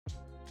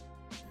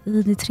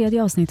I det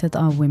tredje avsnittet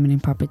av Women in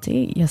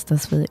Property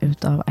gästas vi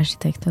utav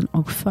arkitekten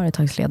och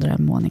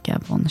företagsledaren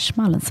Monica von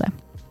Schmalensee.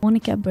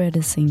 Monica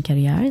började sin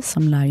karriär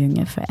som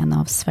lärjunge för en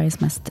av Sveriges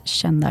mest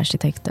kända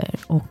arkitekter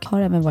och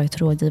har även varit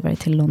rådgivare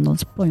till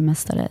Londons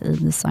borgmästare i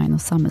design-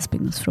 och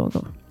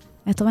samhällsbyggnadsfrågor.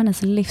 Ett av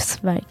hennes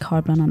livsverk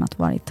har bland annat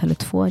varit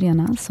Tele2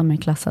 Arena som är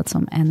klassad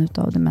som en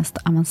av de mest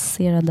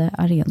avancerade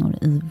arenor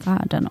i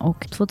världen,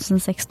 och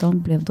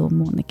 2016 blev då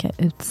Monica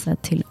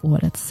utsedd till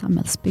årets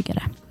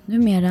samhällsbyggare.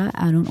 Numera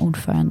är hon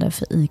ordförande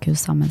för IQ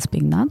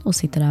samhällsbyggnad och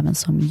sitter även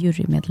som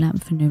jurymedlem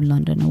för New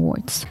London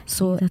Awards.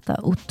 Så i detta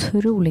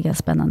otroliga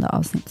spännande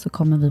avsnitt så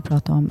kommer vi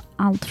prata om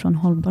allt från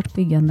hållbart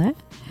byggande,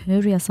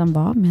 hur resan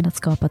var med att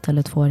skapa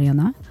Tele2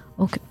 Arena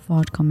och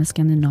vart kommer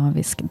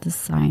skandinavisk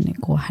design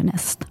gå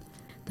härnäst.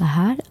 Det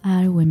här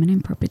är Women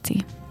in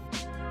Property.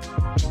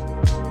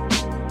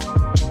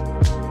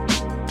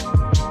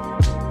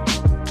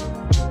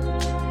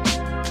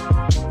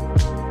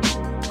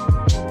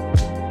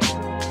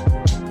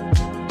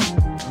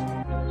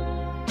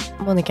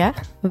 Monica,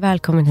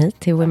 välkommen hit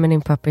till Women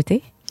in Property.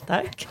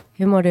 Tack.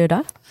 Hur mår du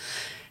idag?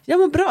 Jag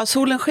mår bra,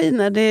 solen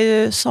skiner. Det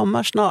är ju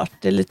sommar snart.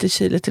 Det är lite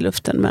kyligt i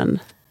luften, men...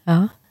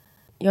 Ja.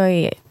 Jag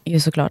är ju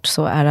såklart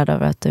så ärad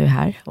över att du är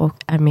här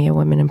och är med i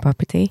Women in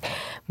Property.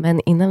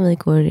 Men innan vi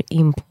går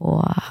in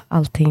på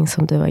allting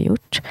som du har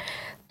gjort.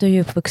 Du är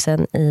ju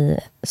uppvuxen i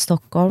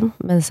Stockholm,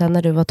 men sen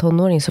när du var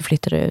tonåring så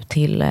flyttade du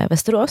till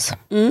Västerås.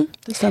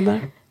 Det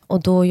stämmer.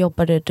 Och då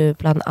jobbade du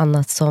bland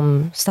annat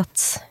som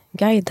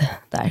stadsguide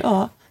där.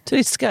 Ja,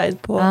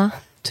 turistguide på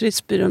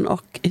turistbyrån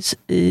och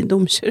i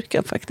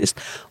domkyrkan faktiskt.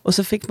 Och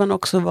så fick man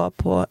också vara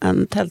på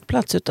en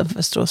tältplats utanför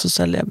Västerås och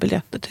sälja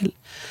biljetter till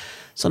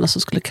sådana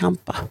som skulle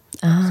campa.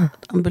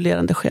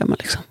 Ambulerande schema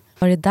liksom.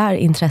 Var det där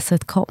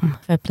intresset kom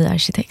för att bli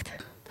arkitekt?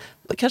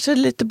 Kanske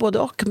lite både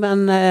och,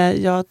 men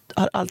jag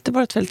har alltid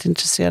varit väldigt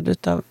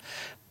intresserad av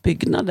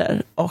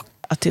byggnader och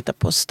att titta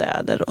på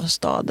städer och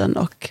staden.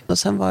 Och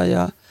sen var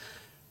jag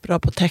bra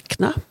på att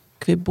teckna.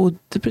 Vi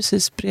bodde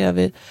precis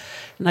bredvid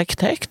en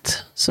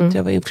arkitekt, så att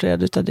jag var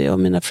influerad av det, och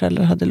mina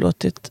föräldrar hade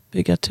låtit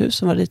bygga ett hus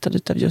som var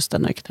ritat av just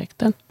den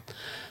arkitekten.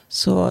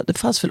 Så det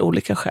fanns väl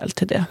olika skäl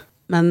till det.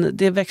 Men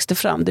det växte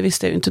fram, det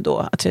visste jag ju inte då,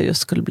 att jag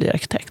just skulle bli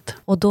arkitekt.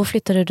 Och då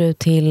flyttade du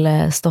till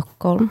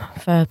Stockholm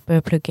för att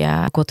börja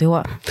plugga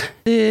KTH?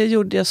 Det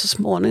gjorde jag så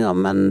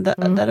småningom, men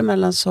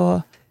däremellan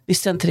så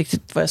visste jag inte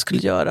riktigt vad jag skulle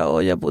göra.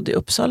 Och jag bodde i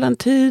Uppsala en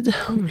tid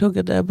och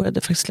pluggade. Jag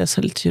började faktiskt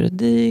läsa lite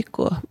juridik,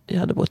 och jag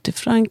hade bott i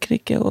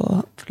Frankrike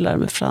och lära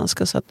mig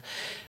franska. Så att,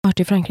 vart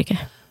i Frankrike?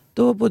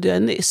 Då bodde jag i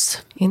Nice.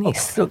 Och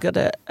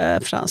pluggade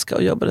franska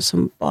och jobbade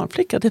som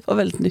barnflicka. Det var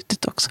väldigt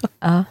nyttigt också.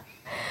 Ja.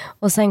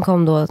 Och sen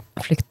kom då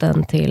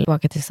flykten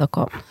tillbaka till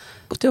Stockholm?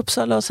 Till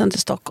Uppsala och sen till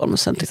Stockholm och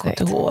sen till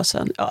KTH. Och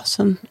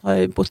sen har jag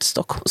ju bott i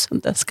Stockholm sen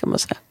dess, kan man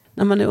säga.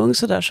 När man är ung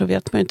så där så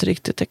vet man ju inte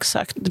riktigt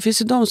exakt. Det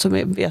finns ju de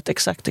som vet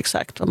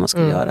exakt vad man ska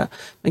göra.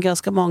 Men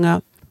ganska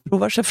många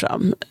provar sig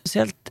fram.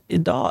 Speciellt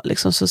idag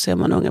liksom, så ser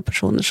man unga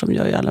personer som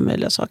gör ju alla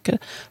möjliga saker.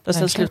 Och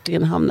sen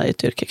slutligen hamnar i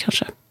ett yrke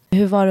kanske.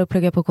 Hur var det att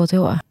plugga på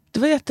KTH? Det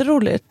var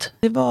jätteroligt.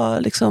 Det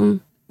var liksom...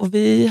 Och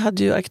vi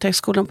hade ju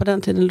arkitektskolan på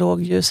den tiden,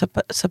 låg ju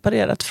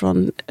separerat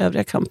från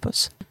övriga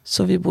campus.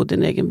 Så vi bodde i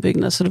en egen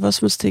byggnad. Så det var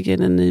som att stiga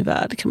in i en ny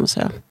värld, kan man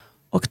säga.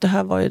 Och det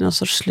här var ju någon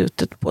sorts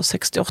slutet på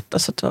 68.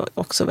 Så det var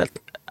också väldigt...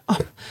 Ja,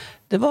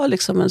 det var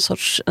liksom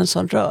en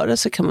sån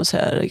rörelse, kan man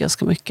säga,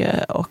 ganska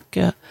mycket. Och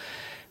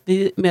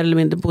vi mer eller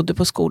mindre bodde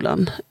på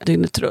skolan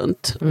dygnet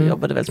runt. Och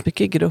jobbade väldigt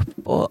mycket i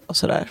grupp och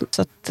sådär.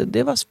 Så att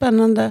det var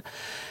spännande.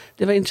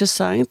 Det var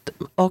intressant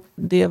och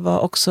det var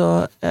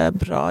också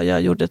bra.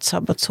 Jag gjorde ett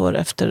sabbatsår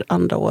efter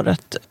andra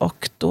året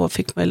och då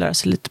fick man ju lära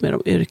sig lite mer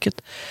om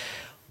yrket.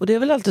 Och det är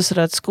väl alltid så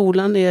att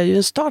skolan är ju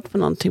en start på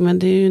någonting, men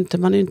det är ju inte,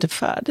 man är ju inte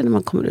färdig när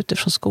man kommer ut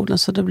ifrån skolan.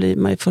 Så då blir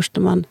man ju först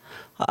när man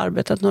har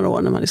arbetat några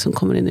år, när man liksom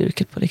kommer in i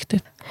yrket på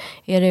riktigt.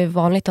 Är det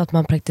vanligt att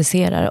man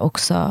praktiserar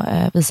också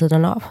vid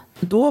sidan av?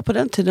 Då på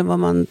den tiden var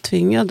man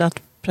tvingad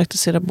att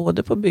praktisera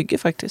både på bygge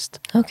faktiskt.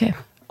 Okej.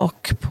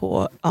 Och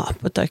på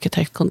ett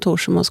arkitektkontor,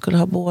 så man skulle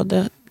ha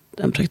både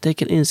den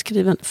praktiken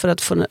inskriven för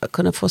att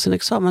kunna få sin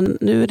examen.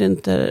 Nu är det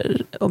inte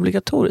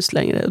obligatoriskt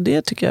längre och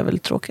det tycker jag är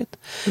väldigt tråkigt.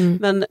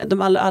 Men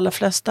de allra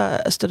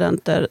flesta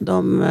studenter,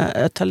 de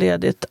tar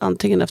ledigt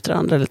antingen efter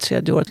andra eller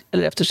tredje år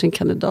eller efter sin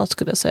kandidat,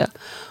 skulle jag säga.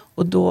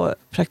 Och då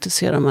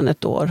praktiserar man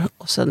ett år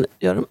och sen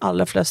gör de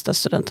allra flesta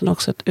studenterna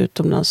också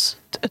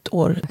ett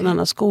år på en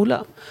annan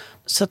skola.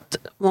 Så att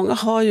många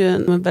har ju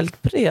en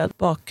väldigt bred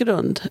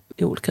bakgrund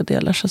i olika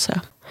delar, så att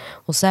säga.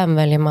 Och sen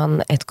väljer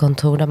man ett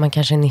kontor där man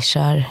kanske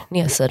nischar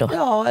ner sig då?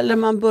 Ja, eller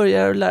man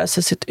börjar lära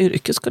sig sitt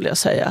yrke, skulle jag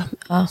säga.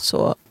 Ja.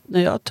 Så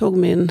när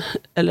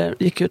jag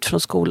gick ut från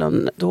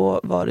skolan, då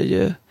var det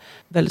ju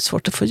väldigt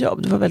svårt att få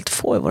jobb. Det var väldigt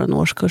få i vår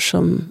årskurs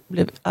som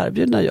blev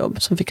erbjudna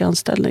jobb, som fick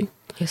anställning.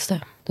 Just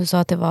det. Du sa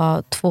att det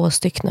var 2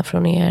 stycken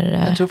från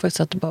er... Jag tror faktiskt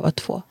att det bara var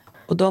 2.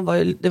 Och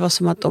det var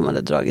som att de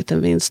hade dragit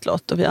en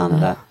vinstlott och vi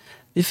andra...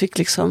 Vi fick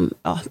liksom,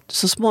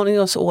 så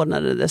småningom så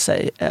ordnade det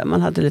sig.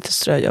 Man hade lite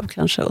ströjobb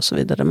kanske och så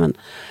vidare. Men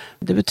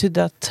det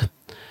betydde att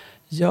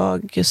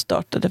jag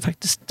startade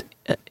faktiskt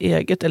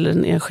eget eller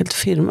en enskild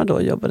firma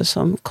då jobbade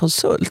som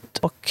konsult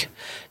och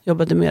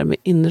jobbade mer med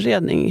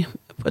inredning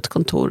på ett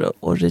kontor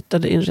och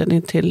ritade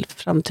inredning till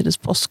framtidens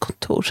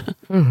postkontor.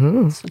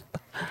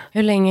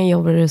 Hur länge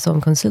jobbade du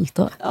som konsult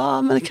då?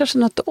 Ja, men kanske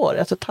något år,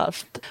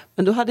 1,5.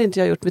 Men då hade inte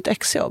jag gjort mitt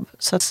exjobb.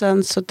 Så att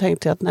sen så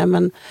tänkte jag att nej,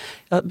 men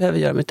jag behöver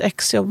göra mitt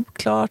exjobb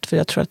klart för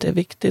jag tror att det är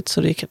viktigt.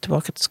 Så gick jag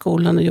tillbaka till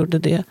skolan och gjorde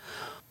det.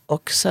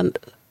 Och sen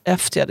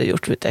efter jag hade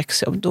gjort mitt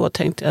exjobb, då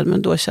tänkte jag,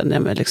 men då kände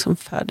jag mig liksom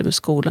färdig med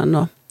skolan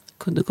och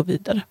kunde gå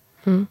vidare.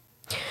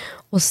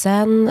 Och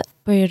sen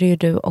började ju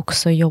du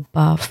också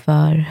jobba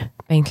för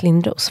Bengt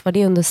Lindros. Var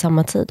det under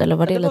samma tid eller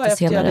var det lite senare? Det var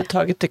efter jag hade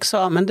tagit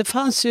examen. Det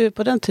fanns ju,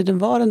 på den tiden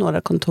var det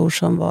några kontor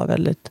som var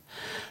väldigt,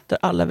 där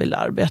alla ville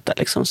arbeta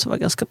liksom, som var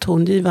ganska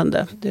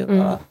tongivande. Det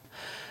var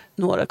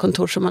några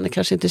kontor som man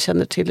kanske inte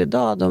känner till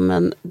idag då,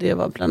 men det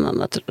var bland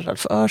annat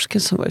Ralf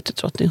Örsken som var ute i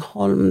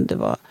Drottningholm. Det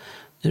var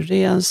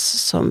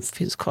Nyrens som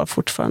finns kvar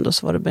fortfarande och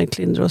så var det Bengt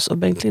Lindros. Och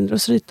Bengt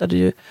Lindros ritade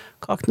ju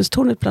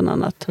Kaknästornet bland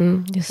annat.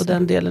 Och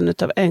den delen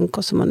utav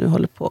NK som man nu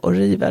håller på och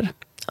river.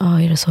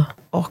 Ja, är det så?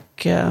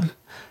 Och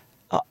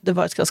det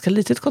var ett ganska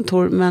litet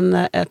kontor, men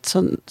ett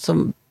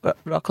som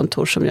bra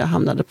kontor som jag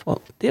hamnade på.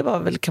 Det var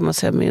väl, kan man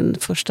säga, min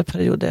första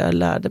period där jag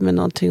lärde mig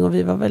någonting och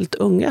vi var väldigt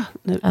unga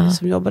vi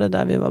som jobbade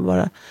där. Vi var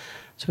bara,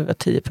 så vi var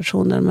 10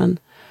 personer, men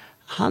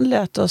han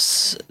lät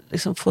oss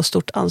liksom få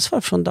stort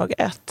ansvar från dag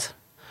 1.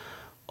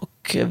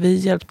 Och vi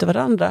hjälpte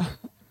varandra.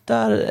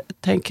 Där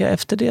tänker jag,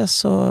 efter det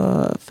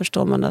så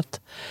förstår man att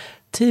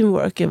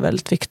teamwork är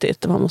väldigt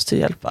viktigt. Man måste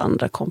hjälpa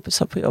andra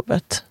kompisar på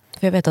jobbet.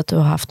 Jag vet att du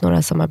har haft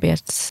några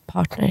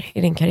samarbetspartner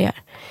i din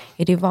karriär.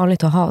 Är det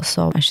vanligt att ha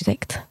som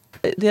arkitekt?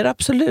 Det är det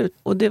absolut.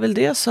 Och det är väl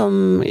det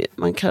som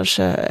man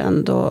kanske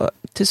ändå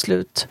till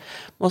slut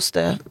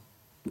måste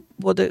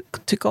både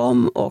tycka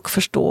om och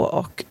förstå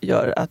och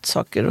gör att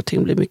saker och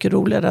ting blir mycket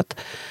roligare. Att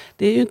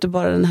det är ju inte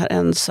bara den här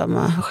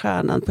ensamma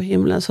stjärnan på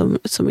himlen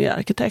som är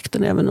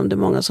arkitekten, även om det är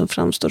många som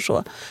framstår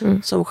så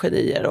som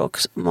genier och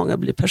många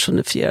blir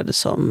personifierade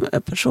som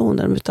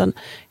personer. Utan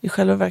i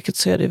själva verket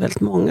så är det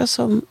väldigt många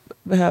som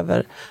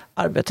behöver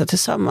arbeta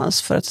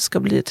tillsammans för att det ska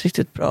bli ett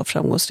riktigt bra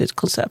framgångsrikt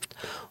koncept.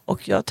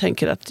 Och jag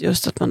tänker att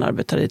just att man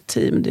arbetar i ett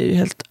team, det är ju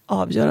helt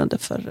avgörande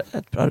för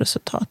ett bra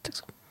resultat.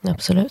 Liksom.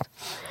 Absolut.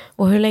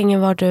 Och hur länge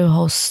var du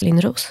hos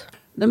Lindros?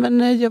 Nej,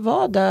 men jag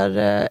var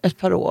där ett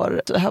par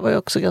år. Det här var ju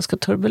också ganska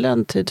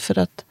turbulent tid för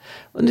att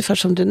ungefär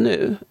som det är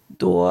nu,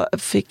 då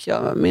fick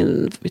jag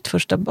mitt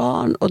första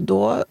barn och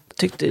då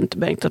tyckte inte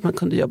Bengt att man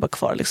kunde jobba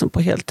kvar liksom på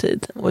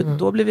heltid. Och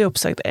då blev jag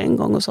uppsagd en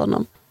gång hos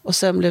honom. Och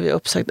sen blev jag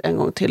uppsagd en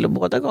gång till och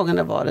båda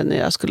gångerna var det när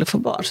jag skulle få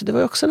barn. Så det var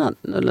ju också en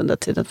annorlunda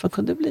tid att man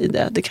kunde bli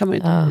det. Det kan man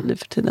ju inte bli nu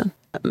för tiden.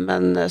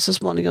 Men så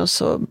småningom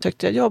så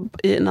sökte jag jobb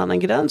i en annan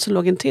gräns som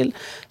låg in till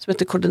som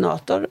heter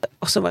koordinator.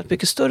 Och så var det ett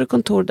mycket större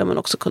kontor där man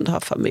också kunde ha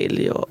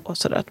familj och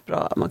sådär.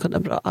 Man kunde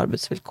ha bra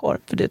arbetsvillkor,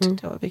 för det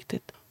tyckte jag var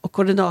viktigt. Och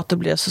koordinator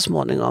blev så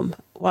småningom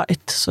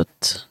White.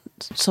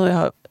 Så jag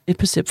har i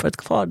princip varit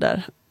kvar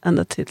där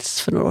ända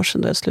tills för några år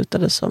sedan då jag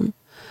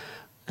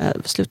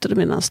slutade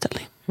min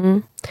anställning.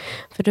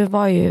 För du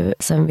var ju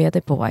sen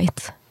vd på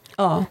White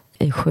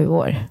i 7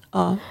 år.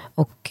 Ja.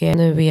 Och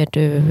nu är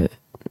du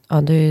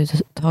har ju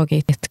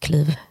tagit ett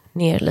kliv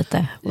ner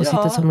lite och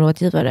sitter som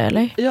rådgivare,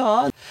 eller?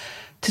 Ja,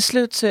 till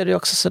slut så är det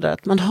också sådär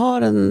att man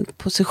har en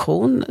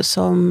position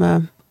som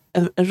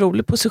en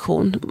rolig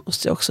position,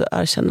 måste jag också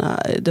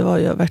erkänna. Det var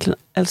jag verkligen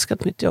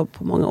älskat mitt jobb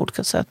på många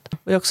olika sätt.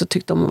 Och jag också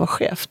tyckte om att vara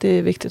chef. Det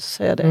är viktigt att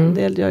säga det. En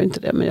del gör ju inte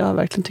det, men jag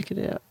verkligen tycker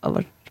det har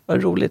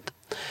varit roligt.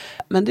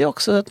 Men det är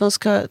också att man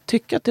ska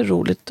tycka att det är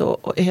roligt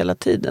och hela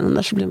tiden,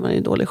 annars blir man ju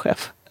en dålig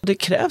chef. Det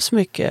krävs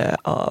mycket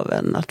av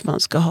en att man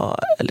ska ha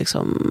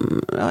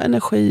liksom,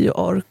 energi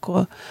och ork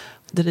och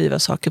driva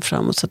saker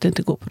framåt så att det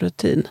inte går på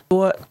rutin.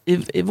 Och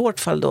i vårt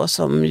fall då,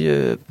 som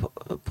ju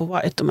på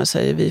White, om jag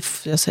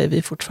säger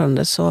vi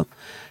fortfarande, så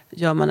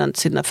gör man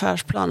sin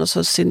affärsplan och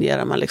så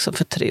signerar man liksom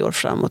för 3 år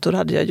framåt. Och då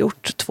hade jag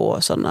gjort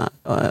 2 sådana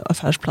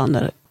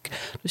affärsplaner.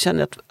 Då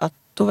kände jag att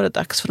då var det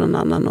dags för någon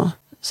annan att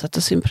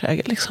sätta sin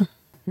prägel liksom.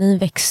 Ni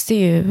växte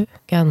ju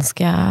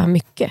ganska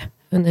mycket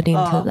under din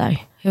tid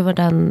där. Hur var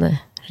den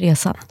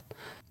resan?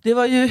 Det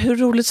var ju hur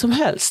roligt som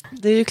helst.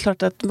 Det är ju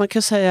klart att man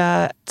kan säga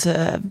att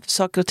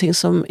saker och ting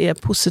som är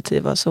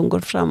positiva, som går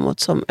framåt,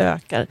 som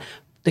ökar.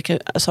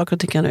 Saker och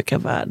ting kan öka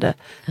värde.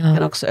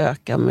 Kan också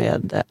öka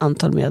med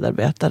antal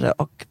medarbetare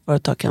och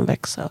företag kan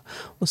växa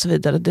och så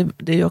vidare.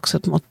 Det är ju också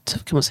ett mått,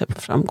 kan man säga,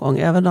 på framgång.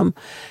 Även om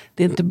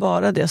det är inte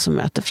bara det som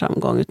mäter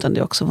framgång, utan det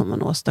är också vad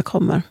man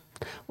åstadkommer.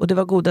 Och det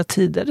var goda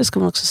tider, det ska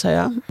man också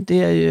säga.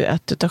 Det är ju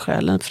ett utav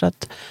skälen för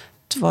att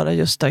vara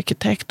just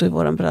arkitekt och i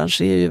vår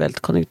bransch är ju väldigt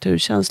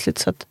konjunkturkänsligt,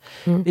 så att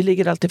vi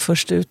ligger alltid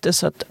först ute,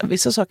 så att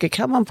vissa saker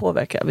kan man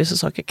påverka, vissa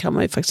saker kan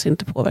man ju faktiskt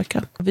inte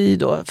påverka. Vi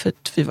då, för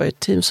vi var ju ett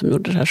team som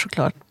gjorde det här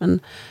såklart, men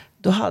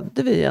då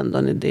hade vi ändå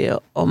en idé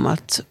om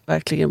att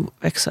verkligen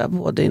växa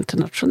både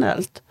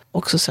internationellt,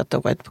 också sätta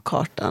White på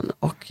kartan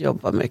och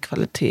jobba med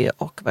kvalitet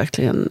och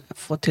verkligen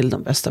få till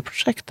de bästa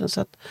projekten.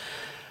 Så att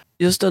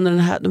just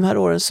under de här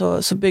åren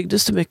så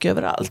byggdes det mycket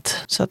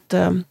överallt. Så att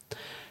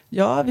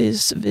Ja,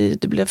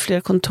 det blev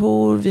fler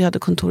kontor. Vi hade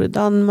kontor i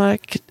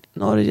Danmark,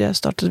 Norge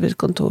startade vi ett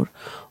kontor.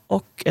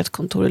 Och ett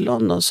kontor i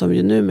London som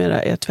ju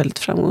numera är ett väldigt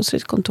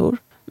framgångsrikt kontor.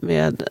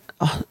 Med,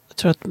 jag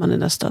tror att man är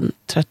nästan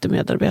 30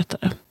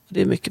 medarbetare.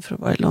 Det är mycket för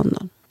att vara i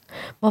London.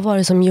 Vad var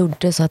det som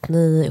gjorde så att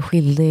ni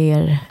skilde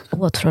er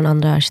åt från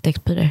andra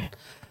arkitektbyråer?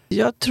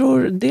 Jag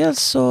tror dels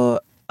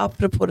så,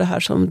 apropå det här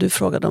som du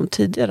frågade om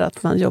tidigare,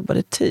 att man jobbar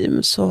i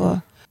team. Så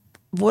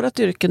vårt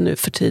yrke nu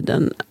för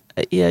tiden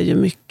är ju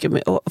mycket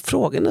med, och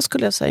frågorna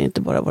skulle jag säga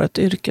inte bara vårt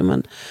yrke,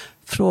 men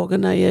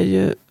frågorna är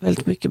ju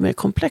väldigt mycket mer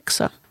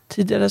komplexa.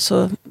 Tidigare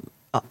så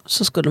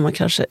skulle man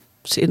kanske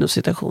inom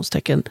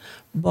citationstecken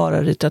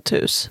bara rita ett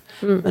hus.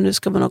 Men nu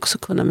ska man också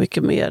kunna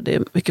mycket mer. Det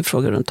är mycket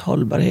frågor runt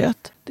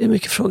hållbarhet. Det är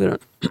mycket frågor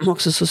runt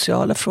också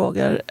sociala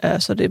frågor.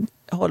 Så det är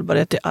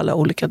hållbarhet i alla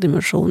olika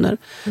dimensioner.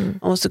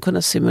 Man måste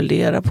kunna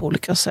simulera på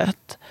olika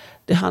sätt.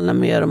 Det handlar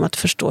mer om att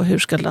förstå hur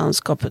ska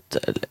landskapet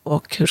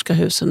och hur ska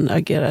husen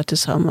agera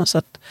tillsammans.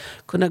 Att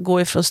kunna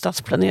gå ifrån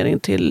stadsplanering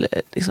till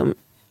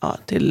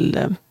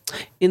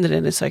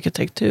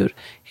inredningsarkitektur.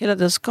 Hela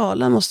den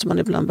skalan måste man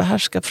ibland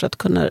behärska för att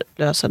kunna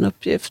lösa en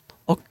uppgift.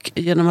 Och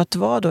genom att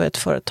vara då ett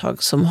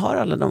företag som har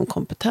alla de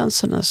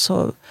kompetenserna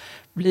så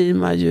blir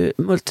man ju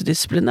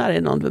multidisciplinär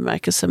i någon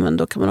bemärkelse, men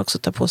då kan man också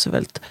ta på sig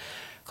väldigt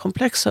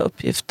komplexa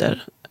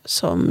uppgifter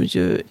som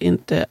ju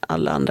inte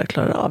alla andra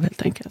klarar av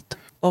helt enkelt.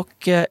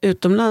 Och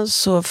utomlands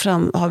så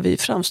har vi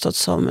framstått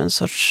som en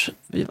sorts,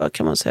 vi var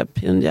kan man säga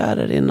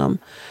pionjärer inom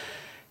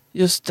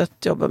just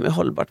att jobba med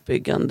hållbart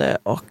byggande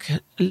och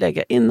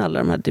lägga in alla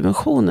de här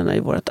dimensionerna i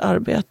vårt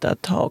arbete.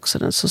 Att ha också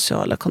den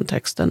sociala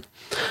kontexten.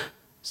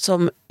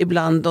 Som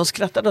ibland, de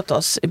skrattade åt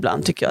oss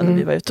ibland tycker jag när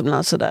vi var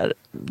utomlands. Så där,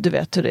 du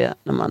vet hur det är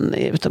när man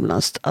är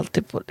utomlands,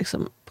 alltid på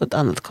ett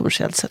annat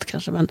kommersiellt sätt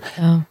kanske.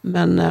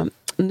 Men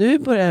nu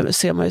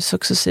ser man ju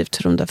successivt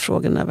hur de där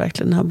frågorna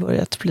verkligen har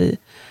börjat bli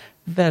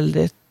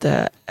väldigt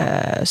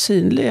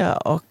synliga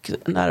och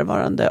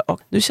närvarande.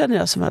 Och nu känner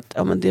jag som att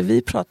det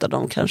vi pratade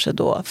om kanske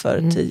då för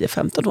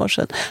 10-15 år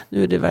sedan,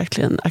 nu är det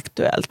verkligen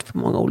aktuellt på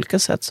många olika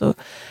sätt. Så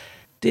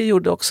det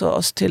gjorde också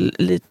oss till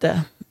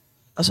lite,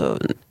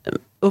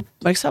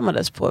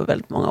 uppmärksammades på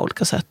väldigt många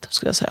olika sätt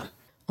skulle jag säga.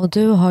 Och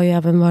du har ju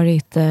även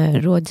varit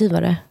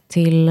rådgivare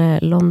till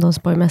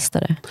Londons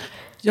borgmästare.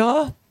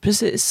 Ja,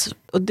 precis.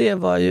 Och det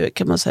var ju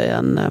kan man säga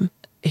en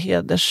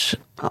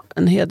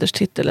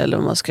hederstitel, eller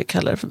vad man ska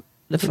kalla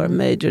det för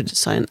Major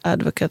Design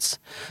Advocates.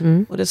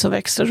 Och det som var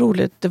extra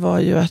roligt, det var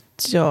ju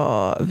att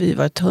vi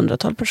var ett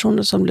 100-tal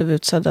personer som blev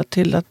utsedda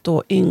till att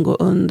då ingå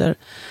under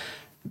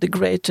The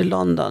Greater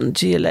London,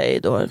 GLA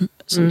då,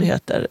 som det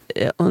heter,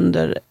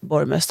 under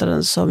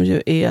borgmästaren, som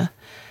ju är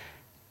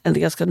en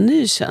ganska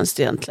ny tjänst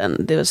egentligen.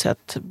 Det vill säga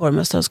att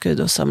borgmästaren ska ju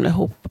då samla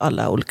ihop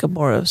alla olika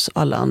boroughs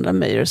och alla andra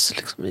mayors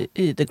liksom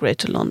i The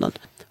Greater London.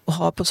 Och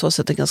har på så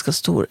sätt en ganska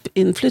stor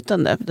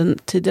inflytande. Den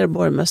tidigare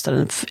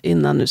borgmästaren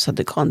innan nu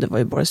Sadikan, det var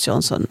ju Boris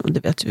Johnson, och det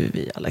vet ju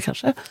vi alla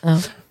kanske.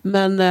 Ja.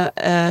 Men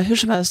hur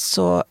som helst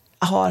så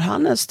har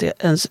han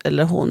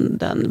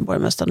den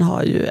borgmästaren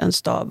har ju en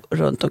stab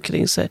runt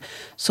omkring sig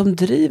som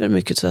driver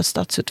mycket så här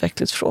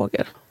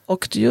stadsutvecklingsfrågor.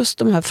 Och just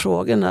de här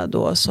frågorna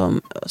då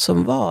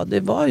det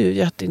var ju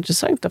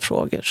jätteintressanta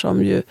frågor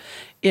som ju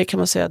är kan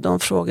man säga de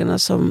frågorna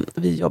som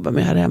vi jobbar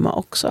med här hemma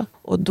också.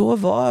 Och då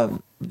var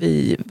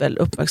vi väl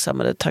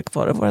uppmärksammade tack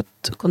vare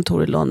vårt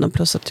kontor i London,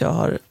 plus att jag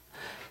har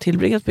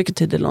tillbringat mycket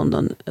tid i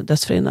London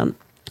dessförinnan.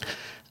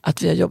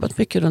 Att vi har jobbat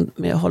mycket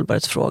med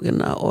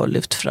hållbarhetsfrågorna och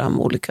lyft fram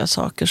olika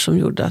saker som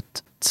gjorde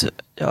att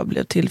jag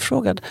blev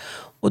tillfrågad.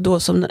 Och då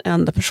som den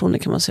enda personen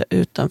kan man säga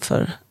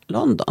utanför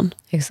London.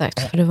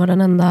 Exakt, för det var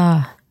den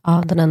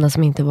enda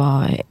som inte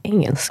var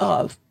engelsk.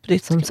 Ja,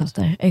 som satt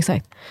där.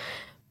 Exakt.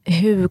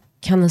 Hur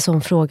kan en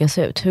sån fråga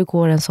se ut? Hur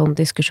går en sån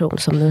diskussion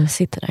som ni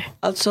sitter där?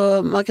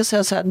 Alltså man kan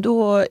säga så här,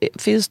 då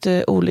finns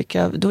det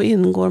då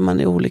ingår man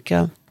i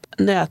olika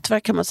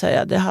nätverk kan man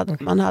säga.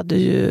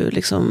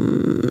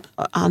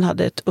 Han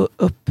hade ett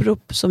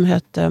upprop som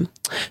hette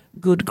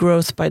Good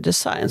Growth by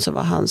Design, som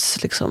var hans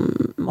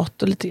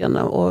motto lite grann.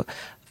 Och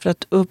för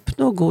att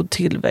uppnå god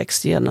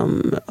tillväxt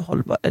genom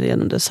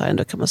design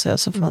då kan man säga,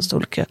 så fanns det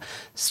olika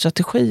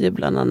strategier,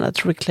 bland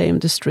annat Reclaim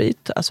the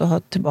Street, alltså ha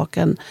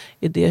tillbaka en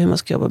idé hur man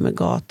ska jobba med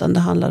gatan. Det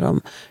handlar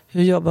om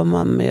hur jobbar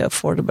man med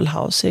affordable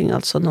housing,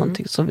 alltså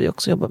någonting som vi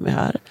också jobbar med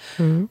här.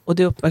 Och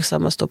det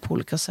uppmärksammas då på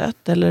olika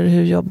sätt. Eller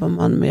hur jobbar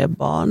man med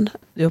barn?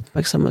 Det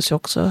uppmärksammas ju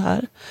också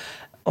här.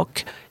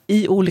 Och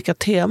i olika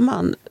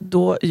teman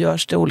då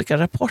görs det olika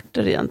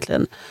rapporter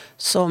egentligen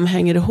som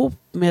hänger ihop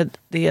med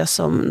det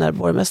som när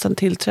borgmästaren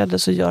tillträdde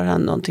så gör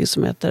han någonting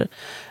som heter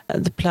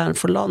The Plan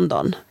for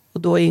London.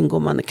 Och då ingår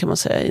man kan man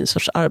säga i en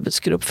sorts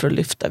arbetsgrupp för att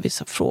lyfta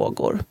vissa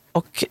frågor.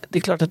 Och det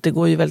är klart att det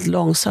går ju väldigt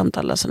långsamt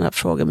alla sådana här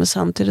frågor, men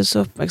samtidigt så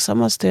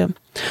uppmärksammas det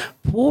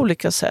på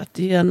olika sätt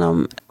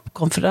genom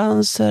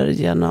konferenser,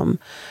 genom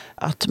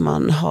att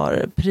man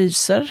har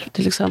priser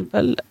till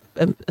exempel.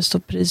 En stor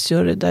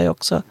prisjury där jag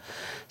också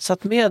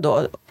satt med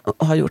då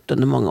och har gjort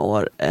under många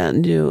år en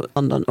New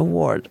London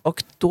Award.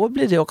 Och då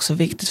blir det också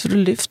viktigt, för då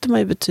lyfter man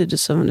ju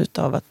betydelsen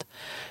utav att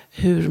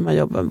hur man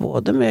jobbar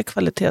både med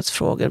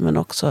kvalitetsfrågor men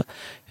också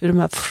hur de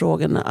här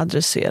frågorna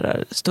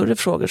adresserar större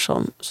frågor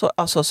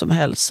som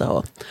hälsa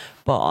och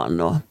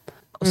barn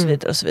och så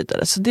vidare och så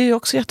vidare. Så det är ju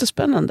också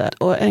jättespännande.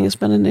 Och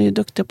engelsmännen är ju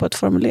duktiga på att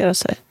formulera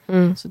sig.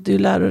 Så det är ju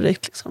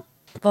lärorikt liksom.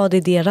 Vad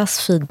är deras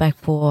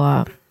feedback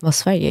på vad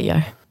Sverige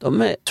gör?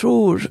 De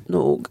tror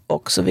nog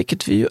också,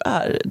 vilket vi ju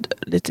är,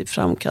 lite i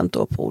framkant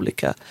då på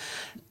olika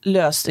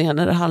lösningar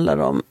när det handlar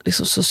om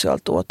liksom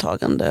socialt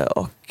åtagande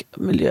och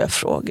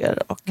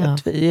miljöfrågor. Och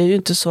att vi är ju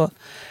inte så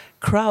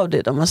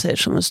crowded, om man säger,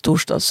 som en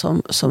storstad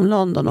som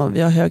London, och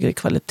vi har högre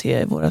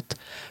kvalitet i vårt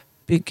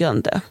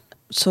byggande.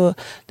 Så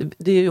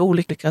det är ju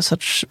olika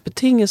sorts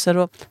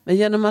betingelser. Men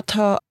genom att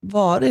ha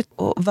varit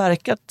och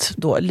verkat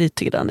då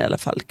lite grann i alla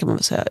fall, kan man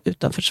väl säga,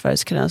 utanför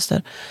Sveriges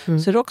gränser,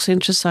 så är det också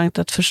intressant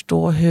att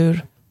förstå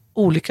hur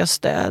olika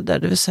städer,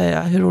 det vill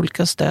säga hur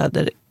olika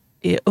städer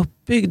är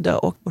uppbyggda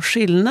och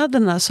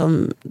skillnaderna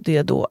som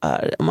det då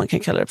är, om man kan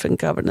kalla det för en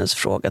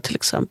governance-fråga till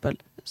exempel,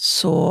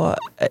 så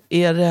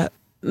är det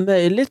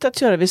möjligt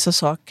att göra vissa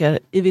saker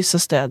i vissa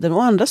städer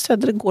och andra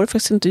städer går det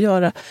faktiskt inte att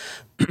göra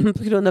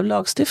på grund av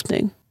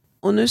lagstiftning.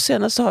 Och nu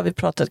senast så har vi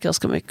pratat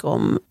ganska mycket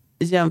om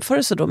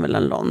jämförelser då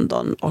mellan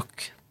London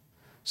och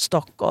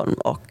Stockholm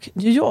och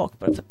New York,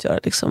 bara för att göra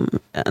liksom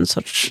en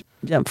sorts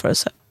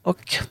jämförelse.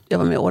 Och jag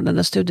var med och ordnade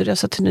en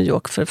studieresa till New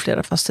York för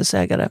flera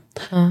fastighetsägare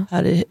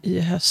här i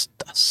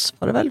höstas,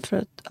 var det väl,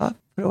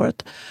 förra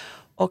året.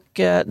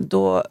 Och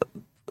då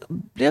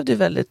blev det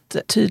väldigt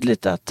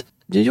tydligt att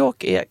New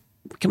York är,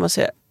 kan man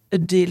säga, a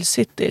deal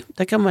city.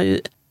 Där kan man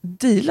ju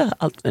deala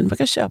allt med. Man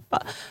kan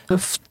köpa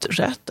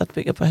lufträtt att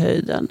bygga på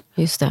höjden.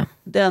 Just det.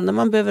 Det enda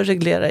man behöver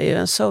reglera är ju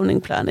en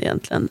zoning plan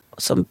egentligen,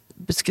 som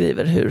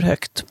beskriver hur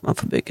högt man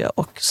får bygga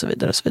och så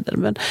vidare och så vidare.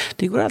 Men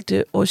det går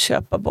alltid att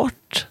köpa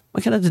bort.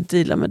 Man kan inte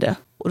deala med det.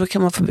 Och då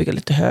kan man få bygga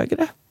lite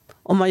högre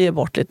om man ger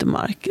bort lite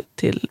mark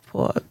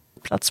på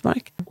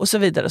platsmark och så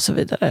vidare och så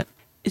vidare.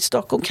 I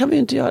Stockholm kan vi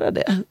ju inte göra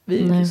det. Vi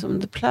är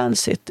liksom the plan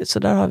city, så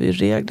där har vi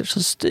regler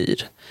som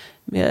styr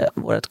med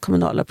vårt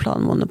kommunala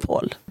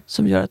planmonopol,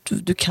 som gör att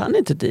du kan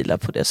inte deala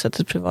på det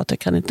sättet. Privata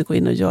kan inte gå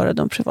in och göra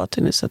de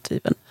privata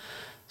initiativen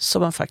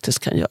som man faktiskt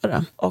kan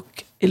göra.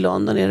 Och i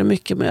London är det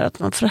mycket mer att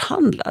man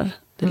förhandlar.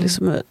 Det är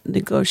liksom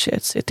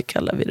negotiate city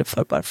kallar vi det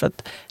för, bara för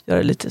att göra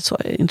det lite så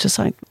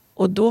intressant.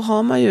 Och då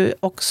har man ju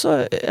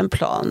också en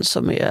plan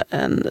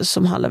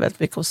som handlar väldigt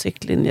mycket om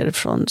siktlinjer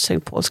från St.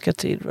 Paul's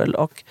Cathedral,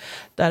 och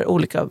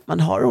där man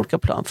har olika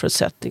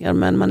planförutsättningar,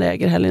 men man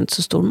äger heller inte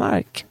så stor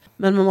mark.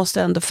 Men man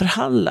måste ändå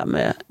förhandla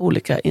med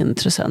olika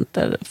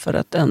intressenter för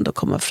att ändå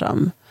komma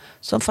fram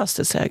som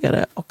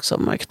fastighetsägare och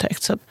som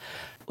arkitekt.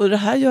 Och det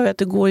här gör ju att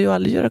det går ju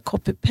aldrig att göra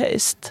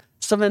copy-paste,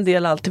 som en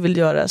del alltid vill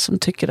göra, som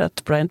tycker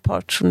att Bryant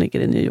Park som ligger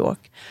i New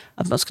York,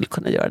 att man skulle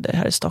kunna göra det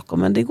här i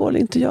Stockholm. Men det går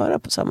inte att göra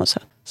på samma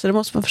sätt. Så det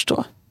måste man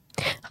förstå.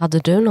 Hade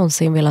du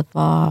någonsin velat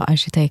vara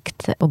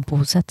arkitekt och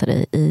bosätta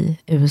dig i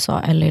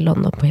USA eller i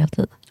London på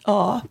heltid?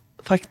 Ja,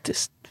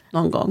 faktiskt.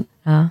 Någon gång.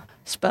 Ja.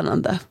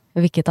 Spännande.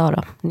 Vilket av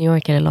då? New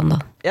York eller London?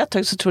 Ett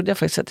tag så trodde jag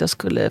faktiskt att jag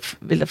skulle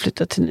vilja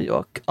flytta till New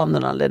York av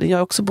någon anledning. Jag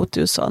har också bott i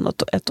USA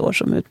ett år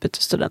som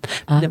utbytesstudent.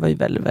 Det var ju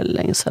väldigt, väldigt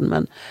länge sedan.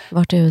 Men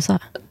vart i USA?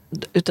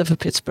 Utanför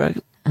Pittsburgh.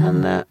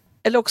 Men,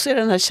 eller också är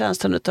det den här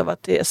känslan av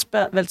att det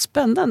är väldigt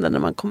spännande när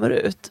man kommer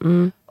ut.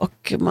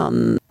 Och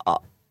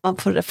man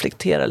får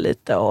reflektera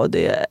lite.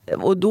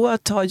 Och då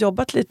att ha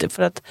jobbat lite,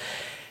 för att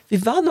vi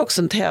vann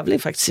också en tävling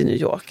faktiskt i New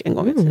York en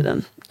gång i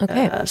tiden.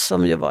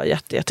 Som ju var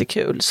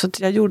jättekul. Så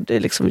jag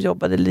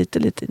jobbade lite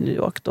i New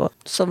York då.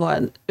 Som var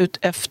ut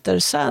efter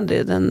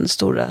Sandy, den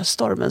stora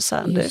stormen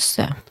Sandy. Just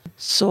det.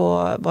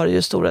 Så var det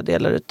ju stora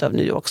delar av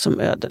New York som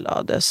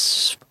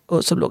ödelades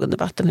och som låg under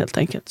vatten helt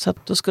enkelt. Så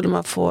att då skulle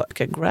man få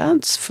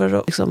grants för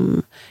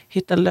att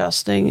hitta en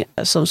lösning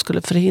som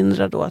skulle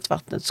förhindra då att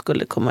vattnet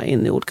skulle komma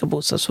in i olika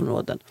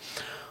bostadsområden.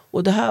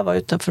 Och det här var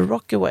utanför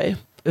Rockaway,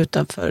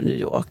 utanför New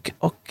York,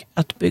 och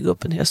att bygga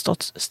upp en hel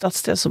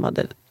stadsdel som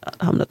hade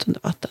hamnat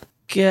under vatten.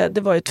 Och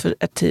det var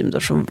ett team då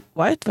som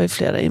White, var ju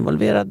flera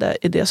involverade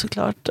i det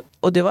såklart.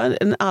 Och det var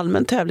en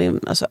allmän tävling,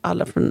 alltså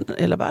alla från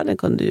hela världen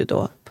kunde ju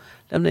då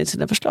lämna in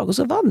sina förslag, och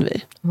så vann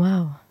vi.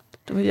 Wow.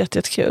 Det var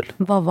jättekul.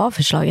 Vad var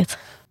förslaget?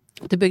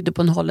 Det byggde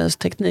på en holländsk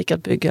teknik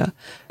att bygga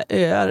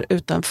öar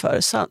utanför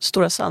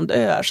stora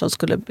sandöar som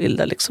skulle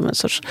bilda liksom en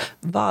sorts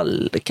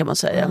vall, kan man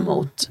säga,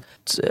 mot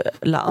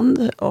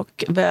land.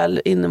 Och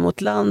väl inne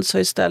mot land, så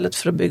istället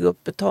för att bygga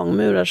upp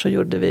betongmurar så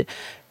gjorde vi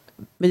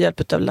med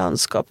hjälp av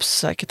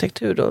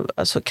landskapsarkitektur då,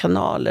 alltså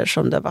kanaler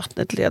som där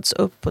vattnet leds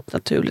upp på ett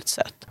naturligt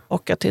sätt.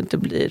 Och att det inte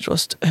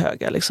blir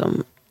höga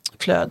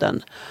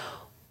flöden.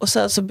 Och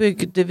sen så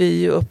byggde vi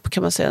ju upp,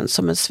 kan man säga,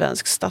 som en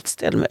svensk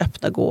stadsdel med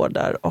öppna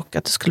gårdar och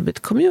att det skulle bli ett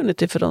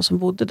community för de som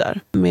bodde där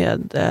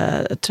med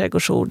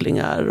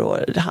trädgårdsodlingar och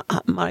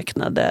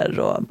marknader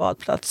och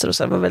badplatser och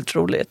så. Det var väldigt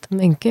roligt.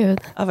 Men gud.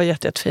 Det var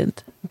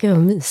jättefint. Gud, vad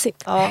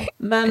mysigt. Ja,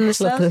 men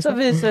sen så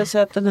visade det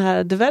sig att den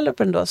här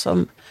developern då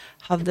som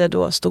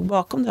stod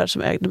bakom det här,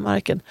 som ägde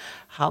marken,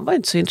 han var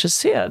inte så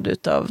intresserad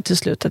utav till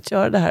slut att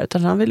göra det här,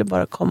 utan han ville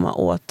bara komma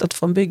åt att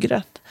få en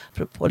byggrätt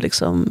på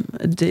liksom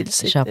Deal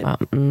City. Köpa.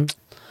 Mm.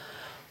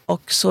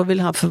 Och så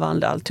ville han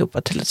förvandla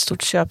alltihopa till ett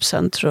stort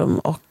köpcentrum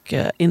och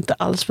inte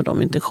alls med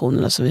de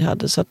intentionerna som vi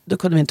hade. Så att då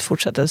kunde vi inte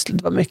fortsätta.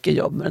 Det var mycket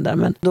jobb med det där.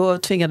 Men då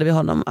tvingade vi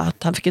honom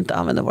att han fick inte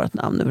använda vårt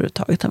namn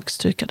överhuvudtaget. Han fick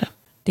stryka det.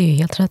 Det är ju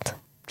helt rätt.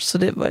 Så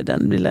det var ju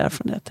den lilla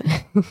erfarenheten.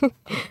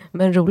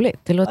 Men roligt.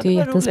 Det låter ju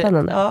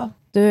jättespännande. Ja.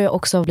 Du har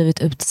också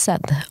blivit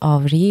utsedd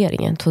av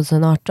regeringen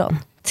 2018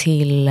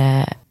 till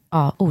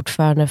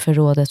ordförande för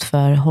rådet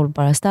för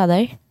hållbara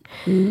städer.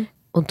 Mm.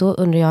 Och då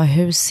undrar jag,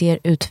 hur ser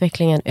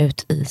utvecklingen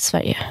ut i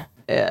Sverige?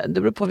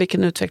 Det beror på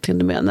vilken utveckling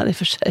du menar i och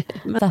för sig.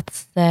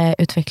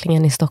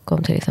 Stadsutvecklingen i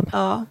Stockholm till exempel.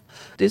 Ja,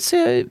 det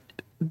ser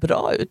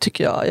bra ut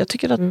tycker jag. Jag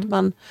tycker att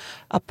man,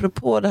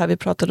 apropå det här vi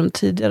pratade om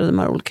tidigare, de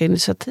här olika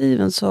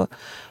initiativen, så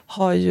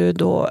har ju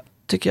då,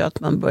 tycker jag, att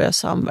man börjar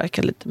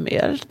samverka lite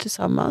mer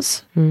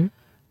tillsammans. Mm.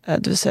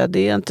 Det vill säga,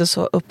 det är inte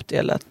så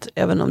uppdelat,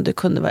 även om det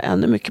kunde vara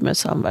ännu mycket mer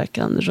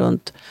samverkan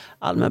runt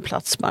allmän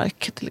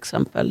platsmark till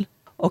exempel.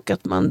 Och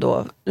att man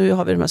då, nu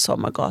har vi de här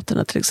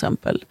sommargatorna till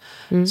exempel,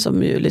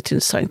 som är ju lite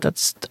intressant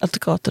att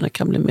gatorna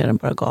kan bli mer än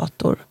bara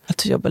gator.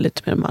 Att vi jobbar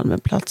lite mer med allmän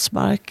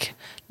platsmark.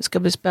 Det ska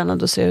bli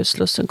spännande att se hur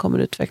Slussen kommer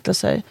att utveckla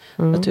sig.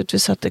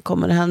 Naturligtvis att det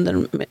kommer att hända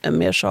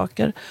mer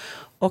saker.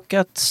 Och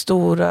att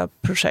stora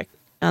projekt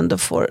ändå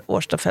får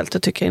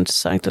Årstafältet, tycker jag är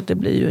intressant, att det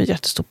blir ju en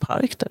jättestor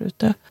park där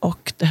ute.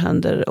 Och det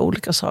händer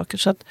olika saker.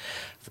 Så att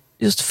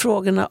just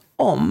frågorna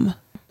om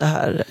det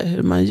här,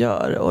 hur man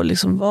gör och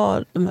liksom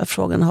vad de här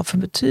frågorna har för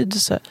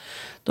betydelse,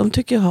 de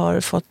tycker jag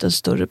har fått en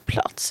större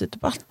plats i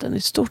debatten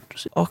i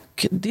stort.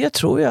 Och det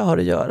tror jag har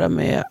att göra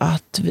med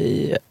att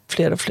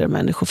fler och fler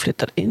människor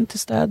flyttar in till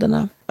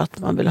städerna. Att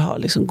man vill ha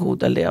liksom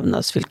goda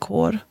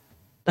levnadsvillkor.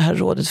 Det här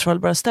rådet för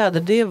hållbara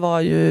städer, det var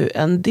ju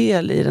en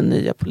del i den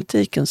nya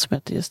politiken som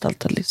heter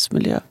gestaltad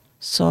livsmiljö.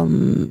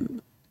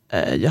 Som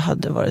jag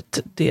hade varit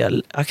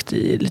delaktig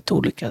i lite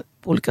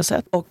olika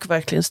sätt och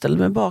verkligen ställde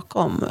mig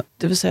bakom.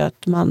 Det vill säga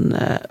att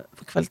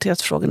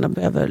kvalitetsfrågorna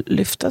behöver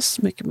lyftas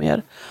mycket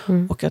mer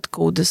och att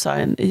god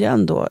design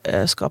igen då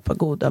skapar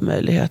goda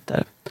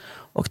möjligheter.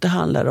 Och det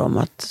handlar om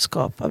att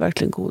skapa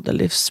verkligen goda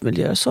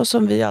livsmiljöer, så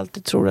som vi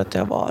alltid tror att det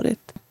har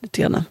varit.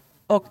 Lite grann.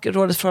 Och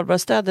rådet för hållbara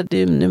städer, det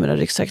är ju numera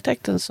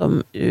riksarkitekten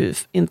som ju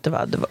inte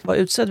var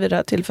utsedd vid det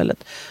här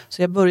tillfället.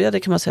 Så jag började,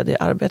 kan man säga, det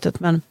arbetet,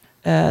 men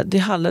det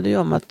handlade ju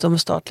om att de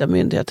statliga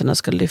myndigheterna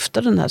ska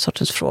lyfta den här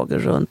sortens frågor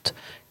runt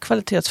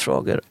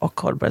kvalitetsfrågor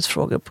och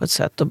hållbarhetsfrågor på ett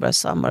sätt och börja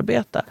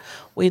samarbeta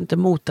och inte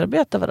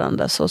motarbeta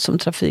varandra, så som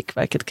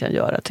Trafikverket kan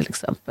göra till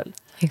exempel.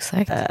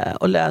 Exakt.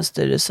 Och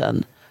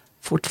Länsstyrelsen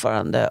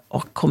fortfarande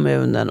och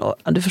kommunen. Och,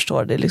 du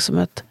förstår, det är liksom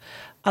att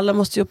alla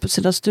måste ju upp på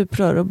sina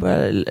stuprör och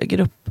börja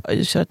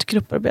köra ett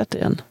grupparbete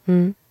igen.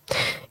 Mm.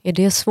 Är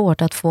det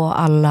svårt att få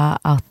alla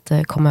att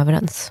komma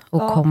överens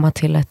och komma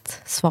till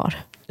ett svar?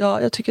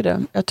 Ja, jag tycker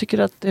det. Jag tycker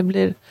att det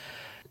blir...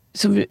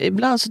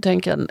 ibland så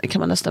kan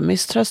man nästan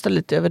misströsta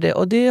lite över det.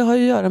 Och det har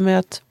ju att göra med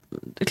att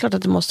det är klart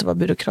att det måste vara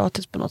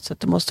byråkratiskt på något sätt.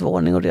 Det måste vara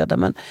ordning och reda.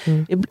 Men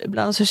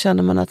ibland så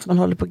känner man att man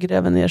håller på att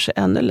gräva ner sig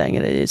ännu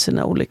längre i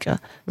sina olika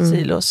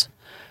silos.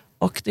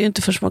 Och det är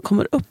inte förrän man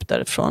kommer upp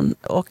därifrån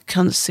och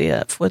kan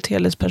få ett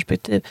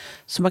helhetsperspektiv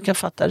så man kan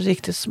fatta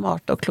riktigt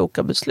smarta och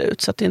kloka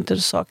beslut. Så att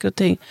inte saker och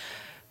ting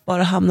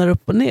bara hamnar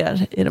upp och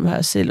ner i de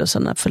här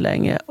silosarna för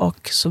länge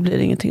och så blir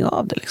det ingenting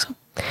av det liksom.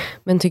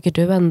 Men tycker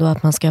du ändå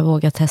att man ska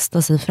våga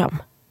testa sig fram?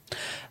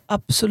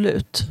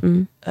 Absolut.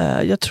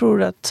 Jag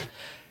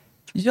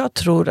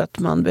tror att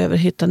man behöver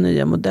hitta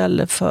nya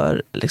modeller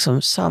för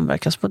liksom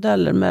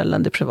samverkansmodeller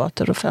mellan det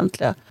privata och det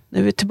offentliga. Nu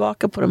är vi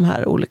tillbaka på de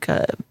här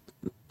olika,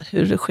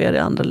 hur det sker i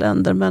andra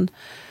länder, men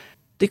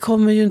det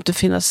kommer ju inte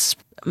finnas,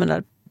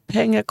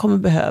 pengar kommer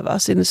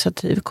behövas,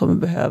 initiativ kommer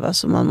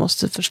behövas och man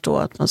måste förstå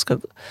att man ska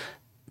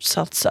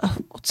satsa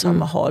åt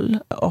samma håll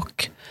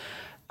och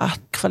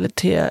att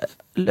kvalitet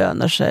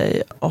lönar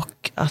sig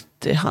och att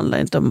det handlar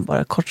inte om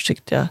bara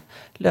kortsiktiga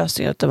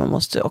lösningar utan man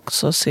måste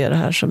också se det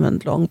här som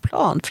en lång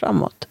plan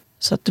framåt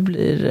så att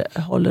det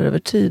håller över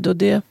tid. Och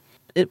det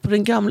på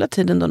den gamla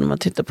tiden då när man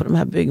tittar på de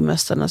här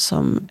byggmästarna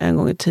som en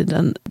gång i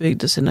tiden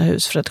byggde sina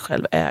hus för att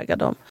själv äga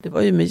dem. Det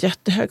var ju med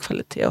jättehög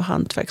kvalitet och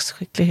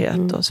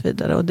hantverksskicklighet och så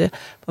vidare. Och det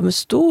var med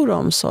stor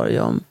omsorg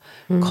om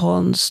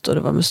konst och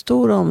det var med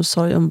stor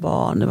omsorg om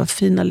barn. Det var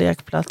fina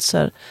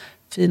lekplatser,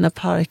 fina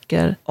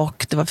parker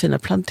och det var fina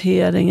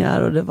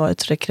planteringar och det var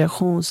ett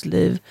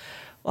rekreationsliv.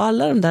 Och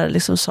alla de där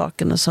liksom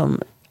sakerna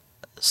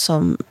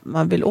som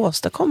man vill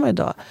åstadkomma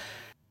idag,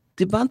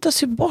 det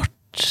bantas ju bort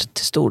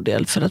till stor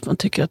del för att man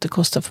tycker att det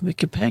kostar för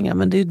mycket pengar.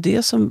 Men det är ju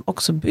det som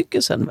också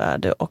bygger sen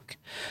värde och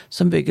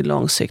som bygger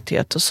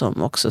långsiktighet och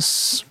som också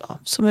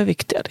som är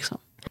viktiga. Liksom.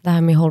 det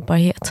här med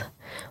hållbarhet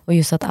och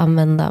just att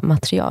använda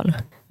material.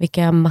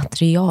 Vilka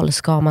material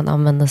ska man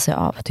använda sig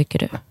av, tycker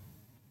du?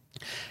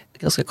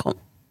 Ganska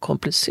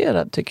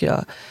komplicerad, tycker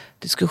jag,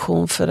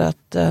 diskussion, för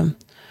att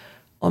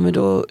om vi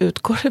då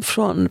utgår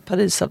ifrån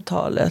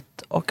Parisavtalet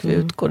och vi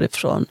utgår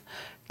ifrån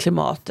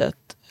klimatet,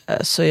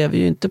 så är vi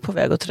ju inte på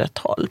väg åt rätt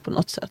håll på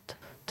något sätt.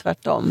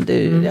 Tvärtom, det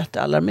är ju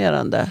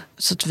jättealarmerande.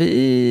 Så att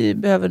vi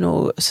behöver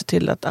nog se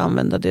till att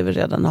använda det vi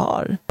redan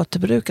har.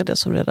 Återbruka det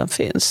som redan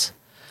finns.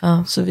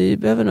 Ja. Så vi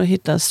behöver nog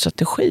hitta en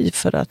strategi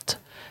för att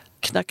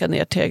knacka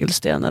ner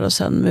tegelstenar och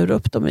sen mura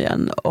upp dem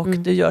igen. Och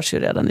det görs ju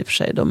redan i och för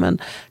sig då. Men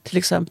till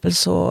exempel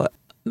så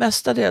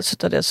mestadels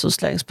av det som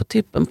slängs på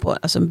tippen på,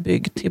 alltså en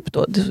byggtipp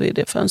då, så är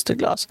det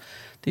fönsterglas.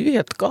 Det är ju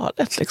helt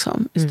galet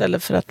liksom.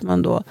 Istället för att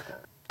man då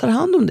tar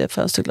hand om det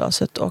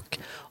fönsterglaset och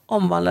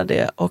omvandlar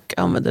det och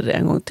använder det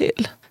en gång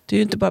till. Det är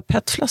ju inte bara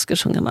petflaskor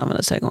som kan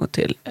användas en gång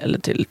till eller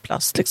till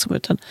plast liksom,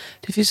 utan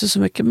det finns ju så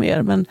mycket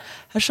mer. Men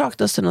här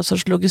saknas det någon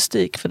sorts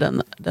logistik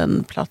för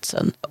den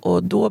platsen.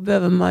 Och då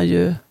behöver man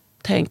ju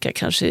tänka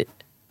kanske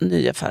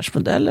nya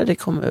affärsmodeller. Det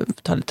kommer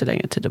ta lite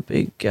längre tid att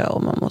bygga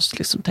och man måste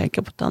liksom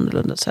tänka på ett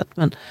annorlunda sätt.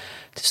 Men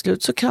till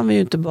slut så kan vi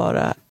ju inte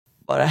bara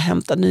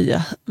hämta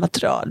nya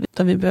material,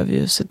 utan vi behöver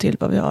ju se till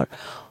vad vi har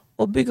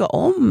och bygga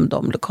om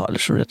de lokaler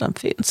som redan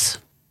finns.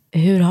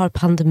 Hur har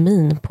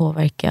pandemin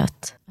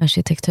påverkat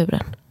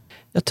arkitekturen?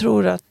 Jag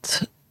tror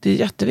att det är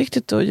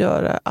jätteviktigt att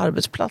göra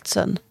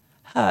arbetsplatsen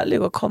härlig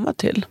att komma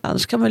till.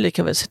 Annars kan man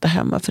lika väl sitta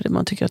hemma för det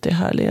man tycker att det är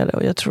härligare.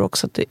 Och jag tror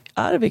också att det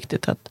är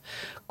viktigt att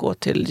gå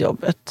till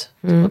jobbet,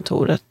 till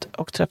kontoret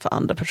och träffa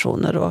andra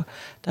personer. Och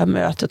det här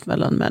mötet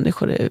mellan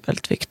människor är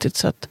väldigt viktigt.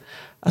 Så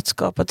att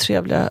skapa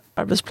trevliga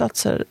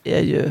arbetsplatser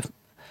är ju,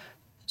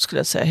 skulle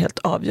jag säga, helt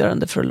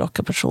avgörande för att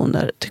locka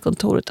personer till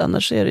kontoret.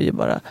 Annars är det ju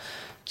bara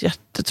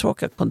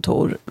jättetråkiga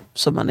kontor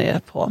som man är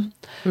på.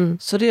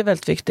 Så det är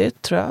väldigt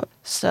viktigt, tror jag.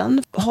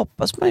 Sen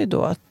hoppas man ju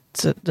då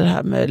att den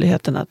här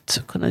möjligheten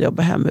att kunna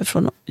jobba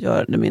hemifrån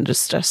gör det mindre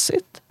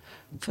stressigt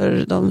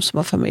för de som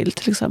har familj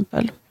till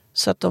exempel.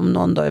 Så att de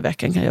någon dag i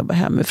veckan kan jobba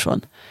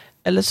hemifrån.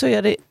 Eller så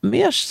är det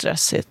mer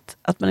stressigt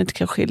att man inte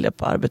kan skilja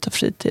på arbete och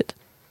fritid.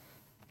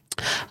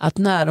 Att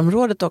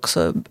närområdet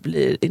också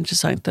blir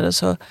intressantare.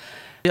 Så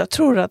jag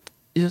tror att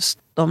just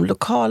de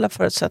lokala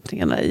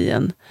förutsättningarna i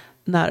en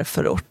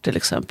närförort, till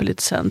exempel i ett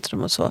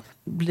centrum och så,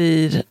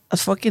 blir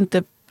att folk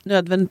inte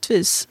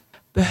nödvändigtvis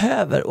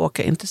behöver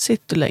åka in till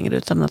city längre,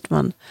 utan att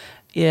man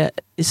är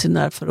i sin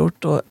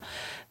närförort. Och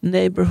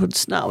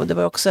neighborhoods now, det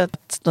var också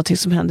något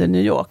som hände i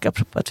New York,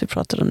 apropå att vi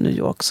pratade om New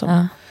York,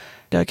 som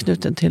jag är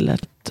knuten till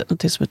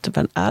något som heter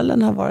Van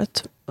Allen, har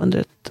varit under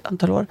ett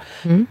antal år.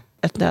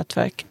 Ett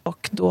nätverk,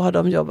 och då har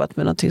de jobbat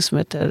med något som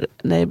heter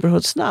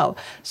Neighborhoods Now,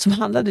 som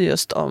handlade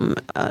just om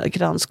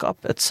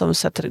grannskapet som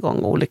sätter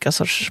igång olika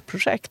sorts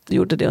projekt. De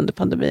gjorde det under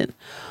pandemin.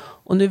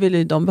 Och nu vill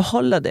ju de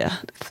behålla det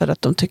för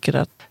att de tycker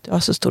att det har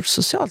så stort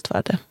socialt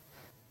värde.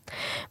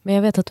 Men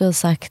jag vet att du har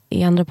sagt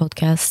i andra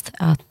podcast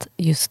att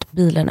just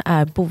bilen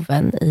är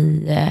boven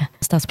i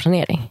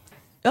stadsplanering.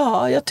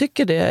 Ja, jag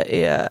tycker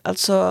det är,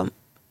 alltså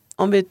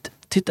om vi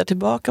tittar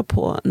tillbaka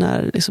på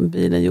när liksom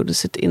bilen gjorde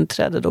sitt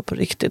inträde då på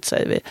riktigt,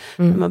 säger vi.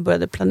 När man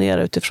började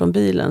planera utifrån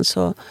bilen,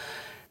 så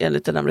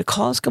enligt den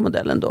amerikanska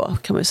modellen då,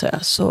 kan man säga,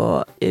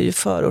 så är ju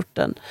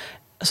förorten,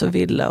 alltså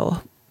villa och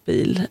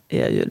bil,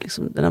 är ju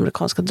liksom den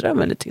amerikanska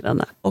drömmen lite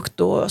grann. Och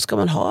då ska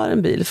man ha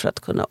en bil för att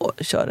kunna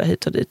köra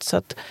hit och dit. Så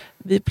att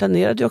vi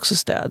planerade ju också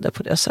städer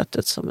på det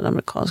sättet som en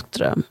amerikansk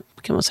dröm,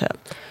 kan man säga.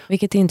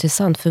 Vilket är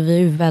intressant, för vi är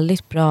ju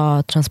väldigt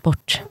bra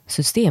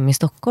transportsystem i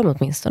Stockholm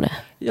åtminstone.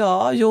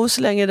 Ja, jo,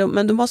 så länge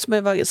men då måste man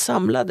ju vara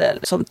samlade.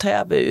 Som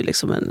Täby är ju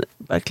liksom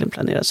verkligen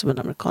planerad som en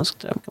amerikansk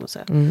dröm, kan man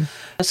säga.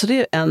 Så det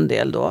är en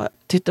del då.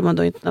 Tittar man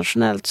då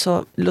internationellt,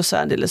 så Los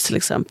Angeles till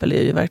exempel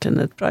är ju verkligen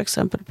ett bra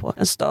exempel på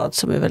en stad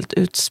som är väldigt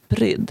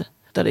utspridd,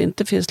 där det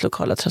inte finns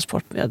lokala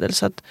transportmedel.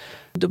 Så att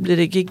då blir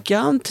det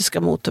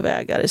gigantiska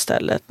motorvägar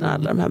istället när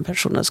alla de här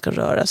personerna ska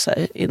röra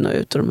sig in och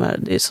ut. Och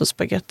det är så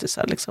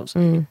spagettisar liksom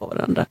som ligger på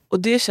varandra. Och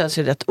det känns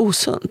ju rätt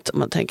osunt om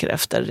man tänker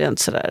efter, rent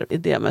sådär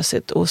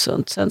idémässigt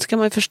osunt. Sen ska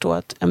man ju förstå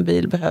att en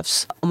bil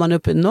behövs om man är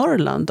uppe i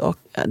Norrland och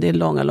det är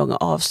långa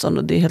avstånd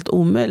och det är helt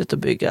omöjligt att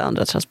bygga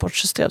andra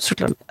transportsystem. Så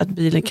klart att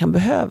bilen kan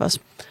behövas.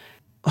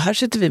 Och här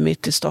sitter vi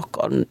mitt i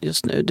Stockholm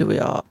just nu, du och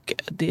jag.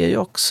 Det är ju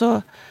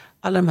också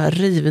alla de här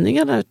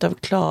rivningarna utav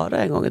Klara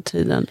en gång i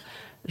tiden,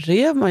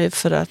 rev man ju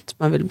för att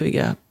man vill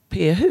bygga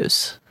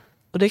P-hus.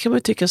 Och det kan man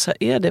ju tycka, så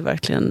här, är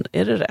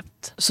det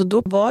rätt? Så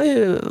då var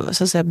ju,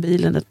 så att säga,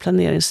 bilen ett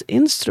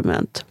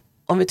planeringsinstrument.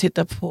 Om vi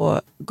tittar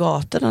på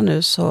gatorna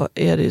nu, så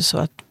är det ju så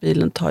att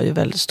bilen tar ju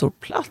väldigt stor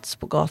plats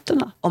på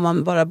gatorna. Om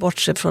man bara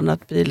bortser från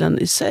att bilen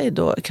i sig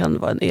då kan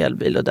vara en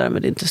elbil och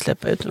därmed inte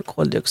släppa ut någon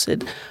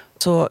koldioxid,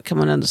 så kan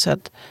man ändå säga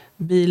att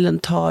bilen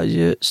tar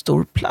ju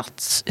stor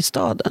plats i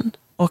staden.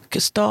 Och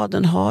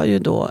staden har ju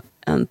då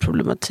en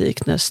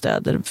problematik när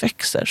städer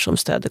växer, som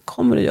städer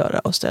kommer att göra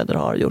och städer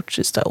har gjort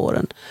sista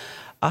åren,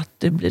 att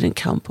det blir en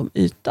kamp om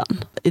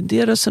ytan. I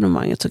det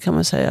resonemanget så kan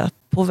man säga att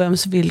på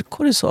vems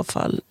villkor i så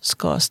fall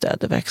ska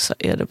städer växa?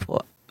 Är det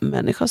på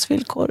människans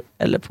villkor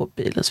eller på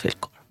bilens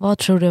villkor. Vad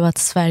tror du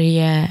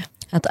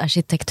att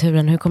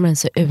arkitekturen, hur kommer den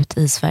se ut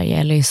i Sverige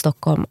eller i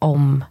Stockholm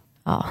om,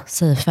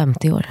 säg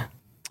 50 år?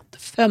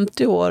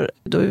 50 år,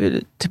 då är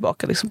vi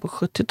tillbaka liksom på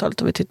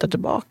 70-talet om vi tittar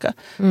tillbaka.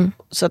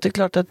 Så att det är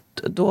klart att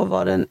då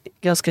var den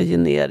ganska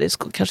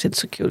generisk och kanske inte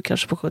så kul.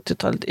 Kanske på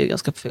 70-talet är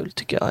ganska fult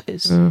tycker jag i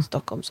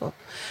Stockholm. Så.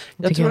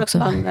 Jag tror att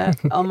man,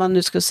 om man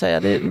nu skulle säga,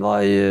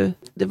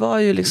 det var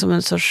ju liksom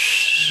en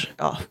sorts,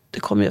 det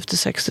kom ju efter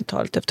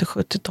 60-talet, efter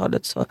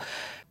 70-talet så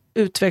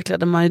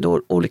utvecklade man ju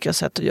då olika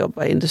sätt att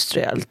jobba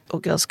industriellt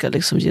och ganska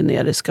liksom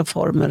generiska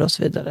former och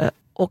så vidare.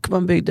 Och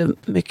man byggde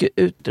mycket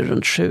ute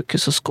runt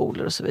sjukhus och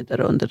skolor och så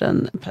vidare under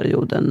den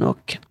perioden.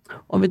 Och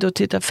om vi då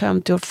tittar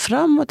 50 år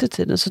framåt i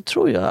tiden så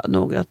tror jag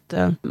nog att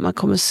man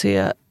kommer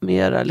se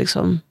mera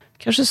liksom,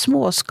 kanske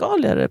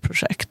småskaligare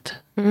projekt.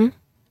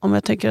 Om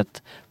jag tänker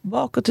att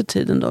bakåt i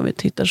tiden då om vi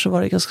tittar så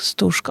var det ganska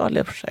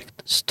storskaliga projekt.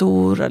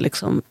 Stora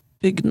liksom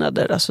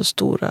byggnader, alltså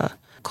stora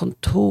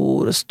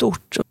kontor,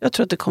 stort. Jag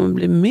tror att det kommer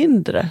bli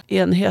mindre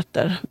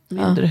enheter,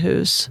 mindre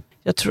hus.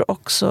 Jag tror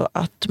också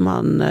att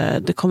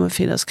det kommer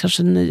finnas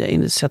kanske nya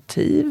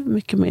initiativ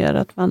mycket mer.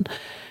 Att man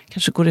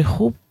kanske går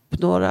ihop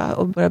några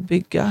och börjar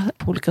bygga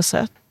på olika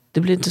sätt. Det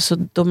blir inte så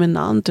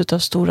dominant utav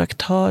stora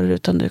aktörer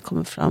utan det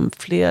kommer fram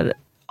fler.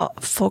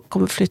 Folk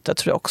kommer flytta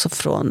tror jag också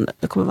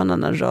det kommer vara en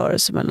annan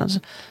rörelse mellan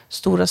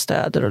stora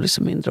städer och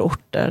liksom mindre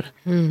orter.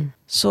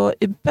 Så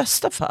i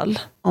bästa fall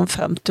om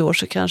 50 år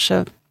så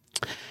kanske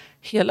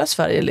hela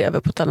Sverige lever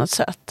på ett annat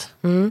sätt.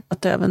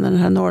 Att även den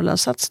här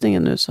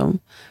Norrlandssatsningen nu som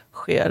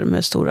sker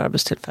med stora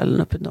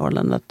arbetstillfällen uppe i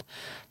Norrland, att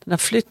den här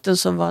flytten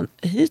som var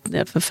hit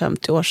ner för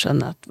 50 år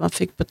sedan, att man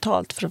fick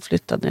betalt för att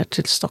flytta ner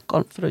till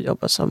Stockholm för att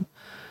jobba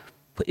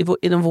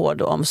inom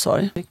vård och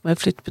omsorg. Fick man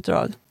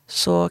flyttbidrag.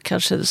 Så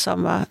kanske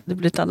det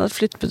blir ett annat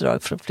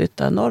flyttbidrag för att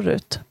flytta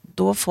norrut.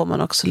 Då får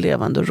man också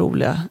levande och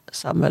roliga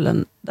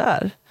samhällen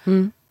där.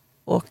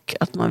 Och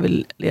att man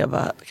vill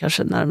leva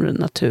kanske närmare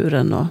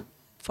naturen och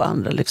få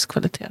andra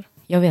livskvaliteter.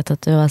 Jag vet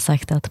att du har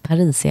sagt att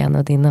Paris är en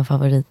av dina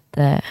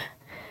favoriter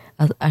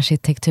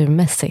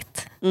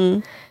arkitekturmässigt.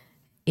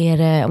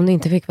 Om du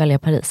inte fick välja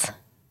Paris,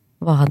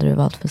 vad hade du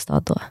valt för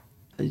stad då?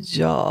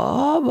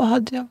 Ja, vad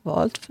hade jag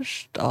valt för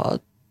stad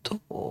då?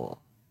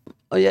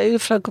 Och jag är ju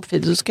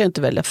frankofil, så ska jag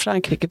inte välja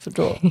Frankrike för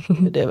då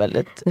är det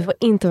väldigt... Du får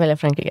inte välja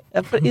Frankrike.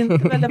 Jag får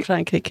inte välja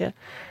Frankrike.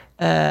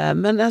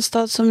 Men en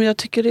stad som jag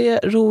tycker är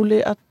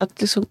rolig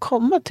att liksom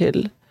komma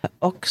till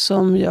och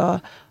som jag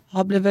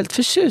har blivit väldigt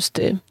förtjust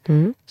i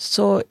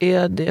så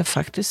är det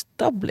faktiskt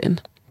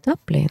Dublin.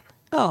 Dublin?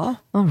 Ja.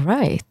 All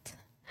right.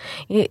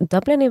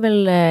 Dublin är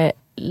väl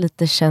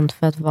lite känt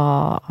för att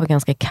ha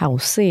ganska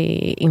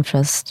kaosig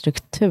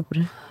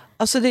infrastruktur.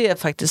 Alltså det är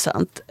faktiskt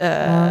sant.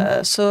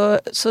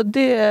 Så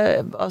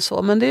det var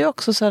så. Men det är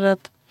också så här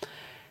att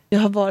jag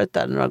har varit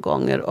där några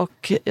gånger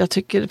och jag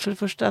tycker för det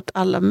första att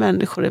alla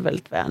människor är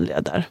väldigt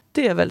vänliga där.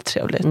 Det är väldigt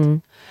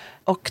trevligt.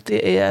 Och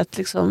det är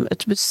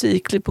ett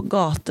musikliv på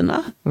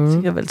gatorna.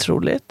 Det är väldigt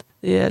roligt.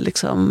 Det är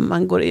liksom,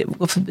 man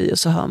går förbi och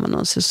så hör man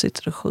någon som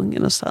sitter och sjunger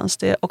någonstans.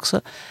 Det är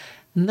också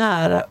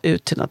nära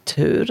ut till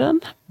naturen.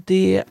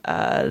 Det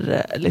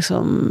är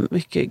liksom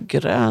mycket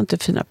grönt, det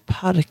är fina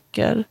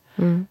parker.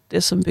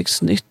 Det som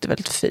byggs nytt är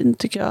väldigt fint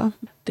tycker jag.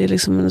 Det är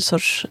liksom en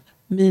sorts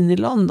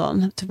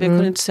mini-London. Vi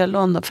kan inte säga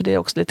London för det är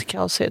också lite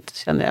kaosigt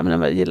känner jag.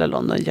 Men jag gillar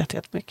London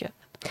jättemycket.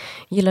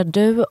 Gillar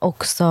du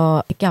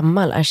också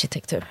gammal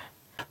arkitektur?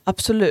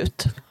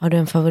 Absolut. Har du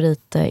en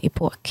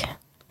favoritepok?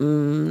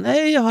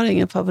 Nej, jag har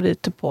ingen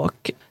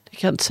favoritepok. Det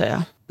kan jag inte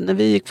säga. När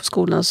vi gick på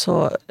skolan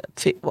så,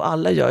 och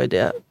alla gör ju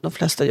det, de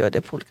flesta gör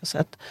det på olika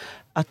sätt,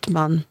 att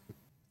man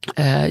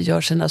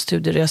gör sina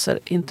studieresor,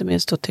 inte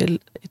minst då till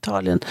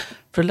Italien,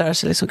 för att lära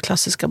sig liksom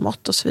klassiska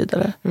mått och så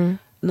vidare.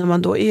 När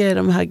man då är i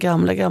de här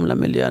gamla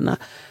miljöerna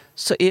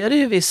så är det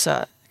ju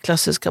vissa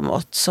klassiska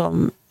mått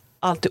som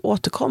alltid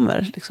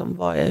återkommer.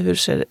 Liksom, hur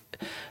ser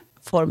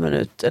formen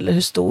ut, eller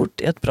hur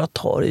stort är ett bra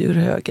torg, hur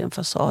hög är en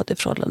fasad i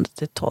förhållande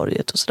till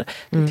torget och sådär.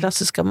 Det är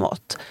klassiska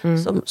mått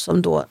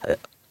som då,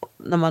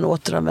 när man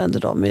återanvänder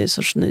dem i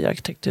sorts ny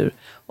arkitektur,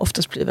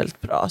 oftast blir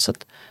väldigt bra. Så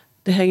att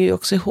det hänger ju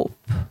också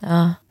ihop.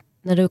 Ja.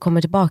 När du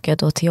kommer tillbaka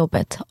då till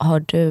jobbet, har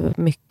du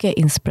mycket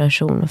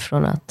inspiration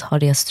från att ha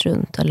rest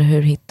runt? Eller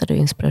hur hittar du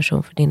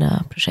inspiration för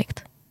dina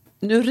projekt?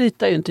 Nu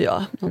ritar ju inte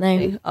jag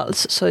någonting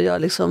alls. Så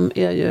jag liksom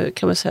är ju,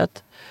 kan man säga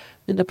att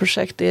mina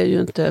projekt är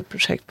ju inte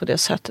projekt på det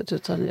sättet.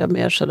 Utan jag är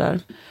mer sådär,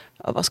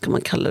 vad ska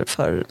man kalla det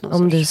för?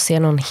 Om du ser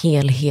någon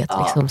helhet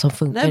liksom, som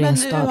funkar i en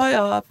stad. Nu har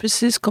jag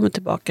precis kommit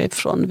tillbaka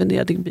ifrån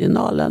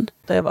Venedig-biennalen,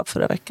 där jag var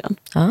förra veckan.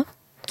 Ja.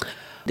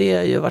 Det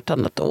är ju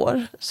vartannat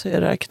år så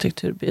är det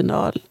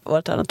arkitekturbiennal.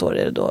 Vartannat år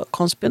är det då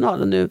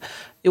konstbiennal. Och nu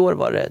i år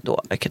var det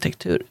då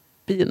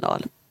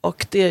arkitekturbiennal.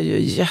 Och det är ju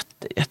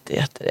jätte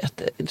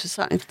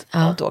intressant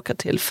att åka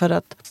till. För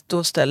att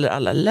då ställer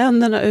alla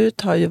länderna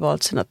ut, har ju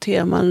valt sina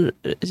teman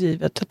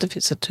givet att det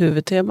finns ett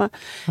huvudtema.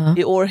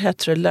 I år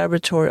heter det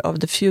Laboratory of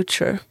the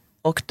Future.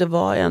 Och det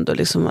var ändå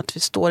liksom att vi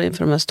står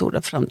inför de här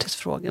stora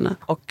framtidsfrågorna.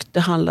 Och det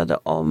handlade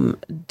om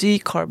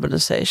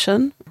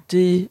decolonization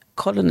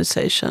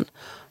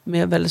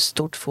med väldigt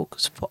stort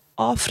fokus på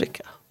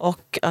Afrika.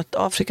 Och att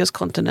Afrikas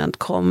kontinent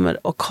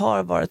kommer och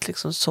har varit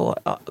liksom så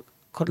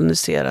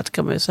koloniserat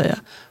kan man ju säga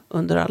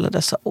under alla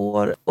dessa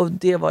år. Och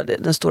det var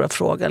den stora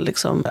frågan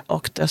liksom.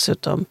 Och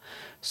dessutom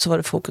så var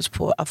det fokus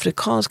på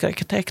afrikanska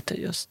arkitekter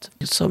just,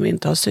 som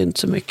inte har synt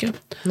så mycket.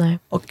 Nej.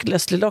 Och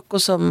Leslie Locke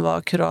som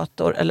var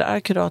kurator, eller är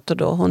kurator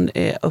då, hon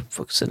är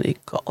uppvuxen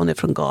hon är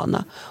från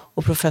Ghana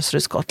och professor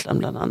i Skottland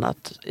bland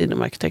annat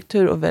inom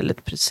arkitektur och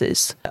väldigt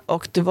precis.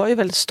 Och det var ju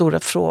väldigt stora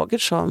frågor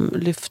som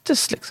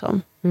lyftes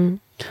liksom.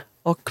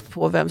 Och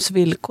på vems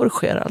villkor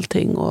sker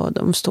allting och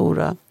de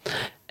stora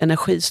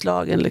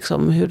energislagen,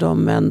 liksom, hur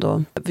de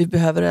ändå... Vi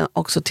behöver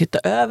också titta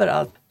över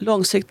allt,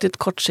 långsiktigt,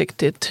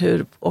 kortsiktigt,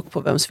 och på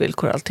vems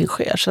villkor allting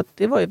sker. Så att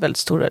det var ju väldigt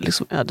stora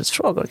liksom,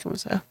 ödesfrågor kan man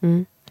säga.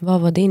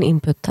 Vad var din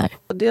input där?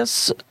 Och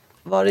dels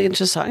var det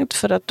intressant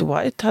för att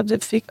White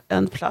fick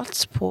en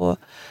plats på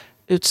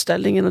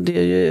utställningen och det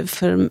är ju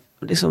för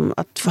liksom,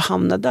 att få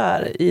hamna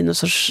där i någon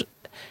sorts...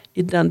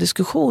 I den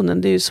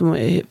diskussionen, det är ju som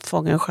att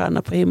fånga en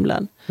stjärna på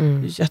himlen.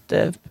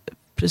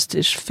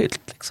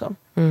 Jätteprestigefyllt liksom.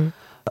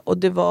 Och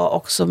det var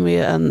också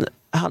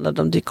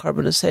handlade om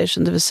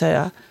decarbonization, det vill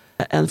säga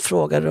en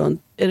fråga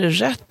runt, är det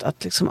rätt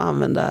att liksom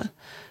använda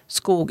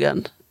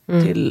skogen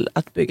till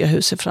att bygga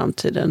hus i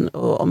framtiden?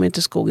 Och om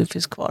inte skogen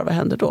finns kvar, vad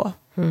händer då?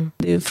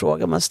 Det är en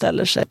fråga man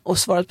ställer sig. Och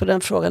svaret på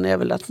den frågan är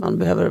väl att man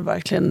behöver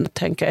verkligen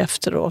tänka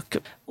efter och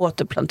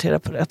återplantera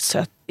på rätt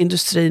sätt.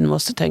 Industrin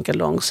måste tänka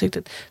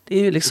långsiktigt. Det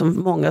är ju liksom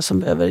många som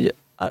behöver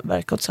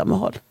verka åt samma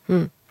håll.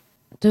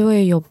 Du har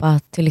ju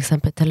jobbat till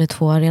exempel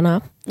Tele2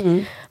 Arena.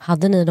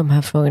 Hade ni de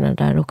här frågorna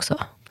där också?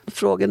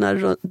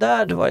 Frågorna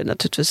där det var ju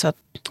naturligtvis att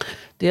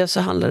dels så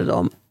handlade det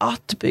om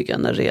att bygga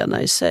en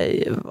arena i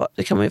sig.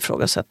 Det kan man ju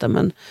ifrågasätta,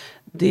 men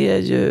det är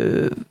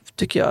ju,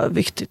 tycker jag,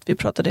 viktigt. Vi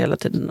pratade hela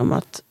tiden om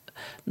att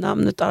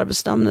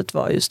arbetsnamnet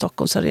var ju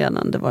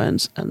Stockholmsarenan. Det var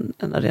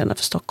en arena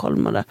för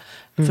stockholmare.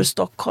 För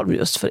Stockholm,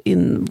 just för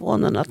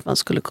invånarna. Att man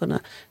skulle kunna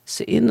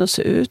se in och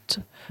se ut.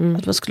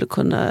 Att man skulle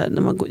kunna,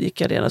 när man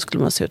gick i arenan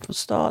skulle man se ut mot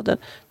staden.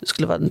 Det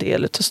skulle vara en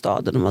del av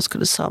staden och man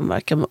skulle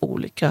samverka med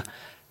olika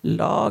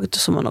lag,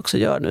 som man också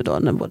gör nu då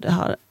när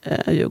både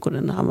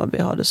Djurgården och Hammarby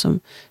har det som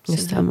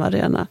sin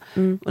hemmaarena.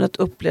 Men att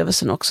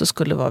upplevelsen också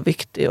skulle vara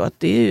viktig och att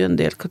det är ju en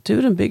del,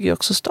 kulturen bygger ju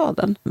också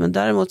staden. Men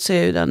däremot så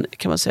är ju den,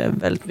 kan man säga,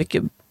 väldigt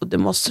mycket, och det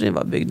måste ju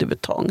vara byggd i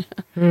betong.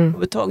 Och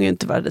betong är ju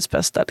inte världens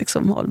bästa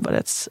liksom,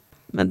 hållbarhets...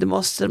 Men det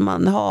måste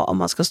man ha om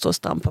man ska stå och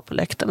stampa på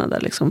läktarna där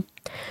liksom.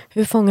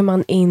 Hur fångar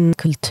man in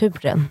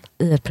kulturen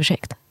i ett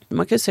projekt?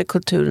 Man kan ju se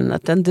kulturen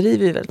att den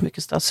driver ju väldigt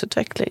mycket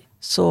stadsutveckling.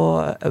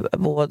 Så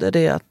både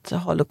det att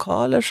ha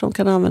lokaler som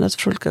kan användas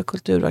för olika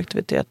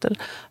kulturaktiviteter,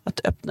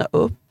 att öppna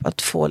upp,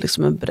 att få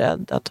liksom en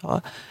bredd, att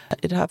ha...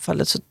 I det här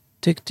fallet så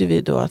tyckte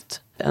vi då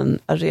att en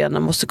arena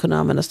måste kunna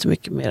användas till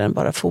mycket mer än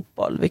bara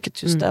fotboll,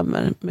 vilket ju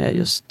stämmer med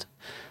just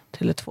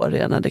Tele2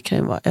 Arena. Det kan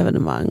ju vara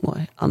evenemang och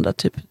andra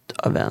typer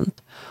av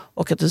event.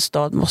 Och att en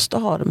stad måste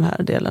ha de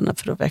här delarna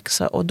för att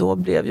växa. Och då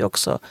blev ju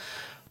också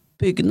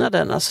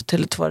byggnaden, alltså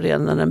Tele2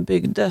 Arena, när den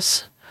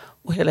byggdes.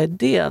 Och hela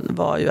idén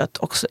var ju att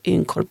också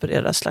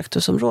inkorporera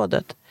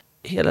Slakthusområdet.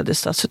 Hela det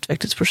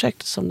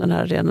stadsutvecklingsprojektet som den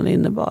här arenan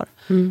innebar.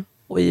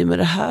 Och i och med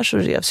det här så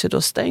revs ju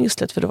då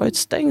stängslet. För det var ju ett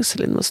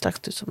stängsel inom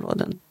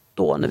Slakthusområden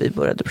då när vi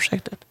började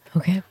projektet.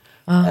 Okay.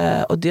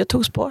 Och det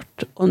togs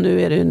bort. Och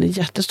nu är det en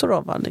jättestor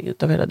omvandling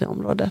av hela det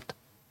området.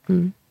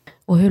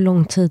 Och hur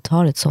lång tid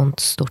tar ett sånt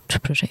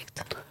stort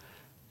projekt?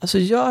 Alltså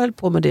jag höll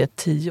på med det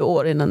 10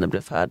 år innan det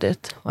blev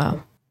färdigt. Wow.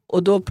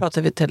 Och då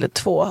pratar vi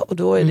Tele2 och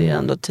då är det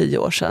ändå 10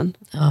 år sedan.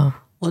 Ja.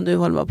 Och nu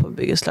håller man på att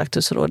bygga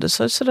Slakthusområdet.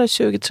 Så sådär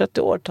 20-30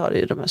 år tar det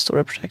i de här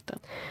stora projekten.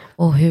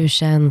 Och hur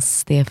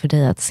känns det för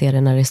dig att se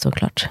det när det står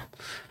klart?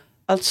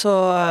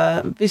 Alltså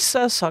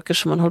vissa saker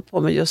som man håller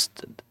på med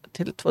just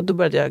Tele2, då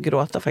började jag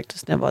gråta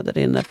faktiskt när jag var där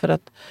inne. För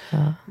att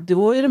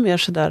då är det mer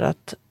sådär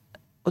att,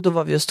 och då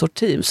var vi ett stort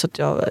team så att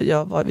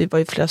vi var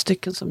ju flera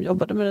stycken som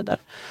jobbade med det där.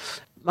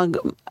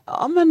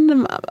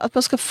 Att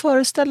man ska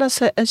föreställa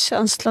sig en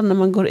känsla när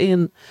man går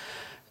in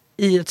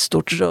i ett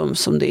stort rum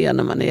som det är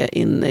när man är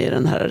inne i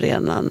den här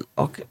arenan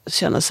och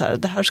känner så här,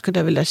 det här skulle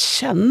jag vilja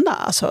känna,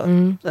 alltså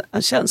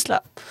en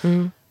känsla.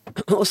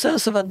 Och sen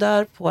så var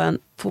där på en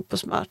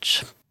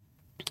fotbollsmatch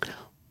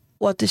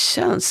och att det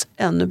känns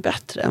ännu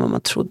bättre än vad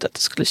man trodde att det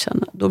skulle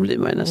känna. Då blir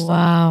man ju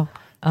nästan, wow.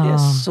 Det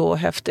är så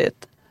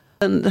häftigt.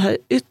 Den här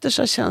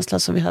yttersta känslan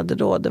som vi hade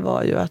då, det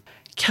var ju att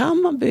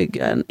kan man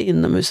bygga en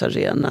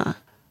inomhusarena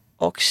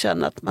och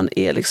känna att man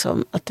är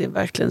liksom, att det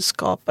verkligen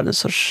skapar en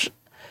sorts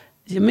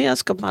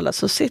gemenskap med alla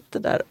som sitter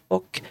där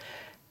och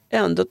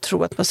ändå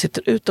tro att man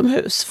sitter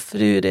utomhus. För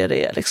det är ju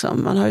det är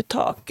liksom. Man har ju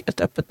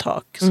ett öppet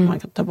tak som man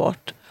kan ta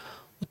bort.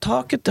 Och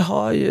taket, det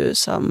har ju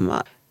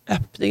samma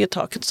öppning i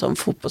taket som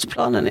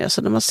fotbollsplanen är.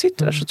 Så när man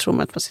sitter där så tror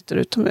man att man sitter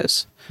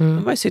utomhus.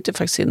 Men man sitter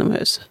faktiskt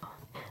inomhus.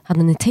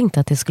 Hade ni tänkt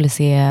att det skulle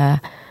se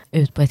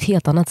ut på ett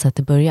helt annat sätt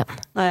i början?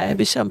 Nej,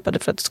 vi kämpade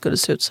för att det skulle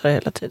se ut så här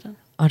hela tiden.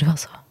 Ja, det var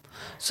så.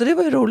 Så det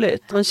var ju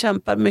roligt. Man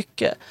kämpar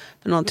mycket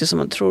för någonting som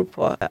man tror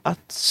på.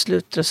 Att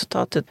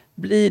slutresultatet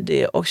blir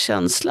det och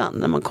känslan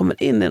när man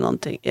kommer in i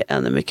någonting är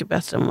ännu mycket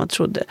bättre än vad man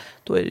trodde.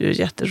 Då är det ju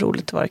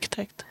jätteroligt att vara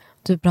arkitekt.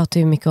 Du pratar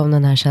ju mycket om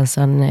den här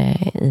känslan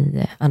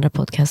i andra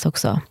podcast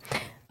också.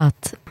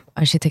 Att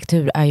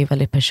arkitektur är ju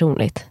väldigt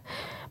personligt.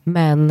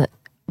 Men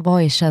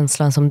vad är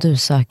känslan som du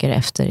söker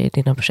efter i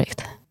dina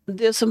projekt?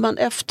 Det som man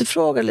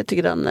efterfrågar lite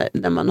grann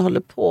när man håller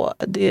på,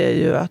 det är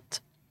ju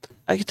att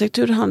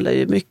arkitektur handlar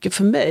ju mycket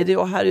för mig.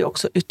 Det här är ju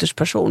också ytterst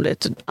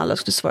personligt. Alla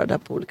skulle svara det här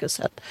på olika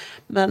sätt.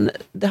 Men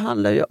det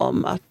handlar ju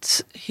om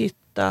att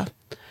hitta...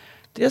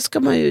 Det ska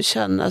man ju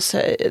känna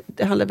sig...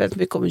 Det handlar väldigt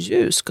mycket om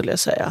ljus, skulle jag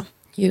säga.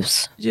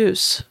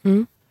 Ljus.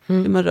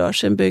 Hur man rör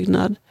sig i en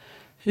byggnad.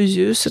 Hur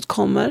ljuset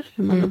kommer.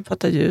 Hur man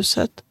uppfattar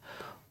ljuset.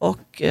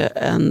 Och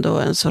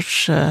ändå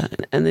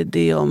en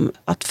idé om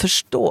att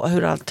förstå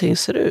hur allting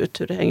ser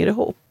ut. Hur det hänger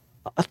ihop.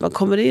 Att man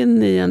kommer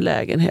in i en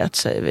lägenhet,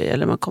 säger vi.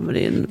 Eller man kommer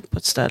in på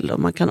ett ställe och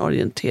man kan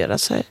orientera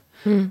sig.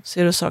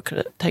 Ser hur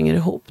saker hänger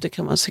ihop. Det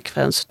kan vara en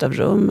sekvens av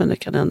rum, men det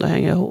kan ändå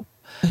hänga ihop.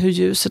 Hur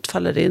ljuset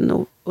faller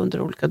in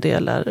under olika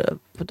delar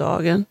på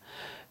dagen.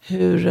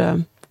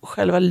 Hur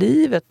själva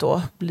livet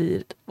då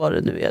blir, vad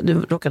det nu är.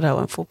 Nu råkar det här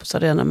vara en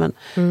fotbollsarena, men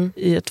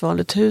i ett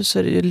vanligt hus så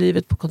är det ju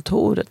livet på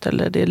kontoret.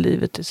 Eller det är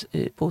livet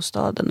i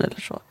bostaden eller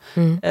så.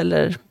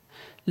 Eller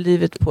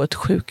livet på ett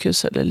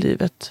sjukhus eller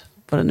livet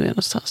var det nu är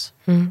någonstans.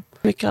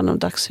 Mycket annat om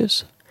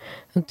dagsljus.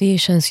 Det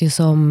känns ju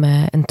som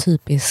en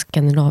typisk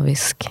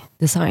skandinavisk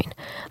design.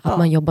 Att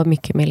man jobbar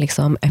mycket med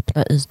liksom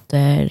öppna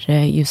ytor,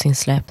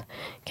 ljusinsläpp.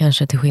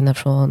 Kanske till skillnad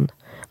från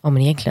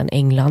egentligen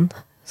England.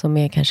 Som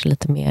är kanske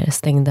lite mer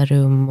stängda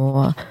rum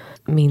och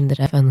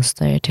mindre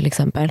fönster till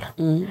exempel.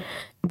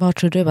 Var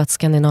tror du att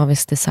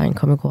skandinavisk design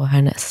kommer gå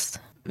härnäst?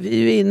 Vi är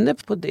ju inne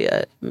på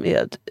det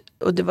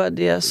och det var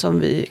det som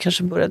vi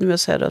kanske började med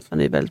att säga, att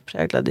man är väldigt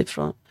präglad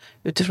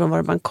utifrån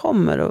var man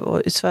kommer.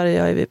 Och i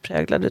Sverige är vi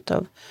präglade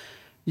utav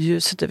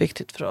ljuset är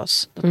viktigt för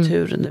oss,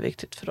 naturen är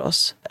viktigt för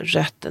oss,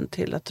 rätten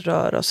till att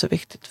röra oss är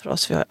viktigt för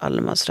oss, vi har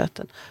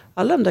allemansrätten.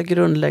 Alla de där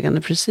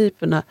grundläggande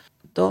principerna,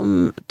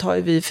 de tar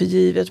vi för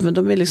givet, men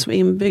de är liksom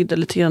inbyggda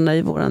lite grann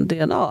i våran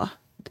DNA.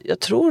 Jag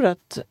tror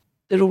att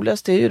det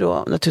roligaste är ju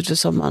då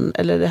naturligtvis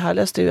det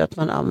härligaste är ju att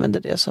man använder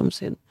det som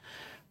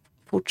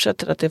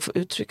fortsätter att det får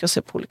uttrycka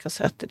sig på olika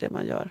sätt i det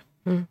man gör.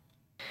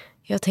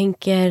 Jag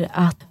tänker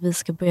att vi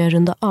ska börja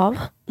runda av.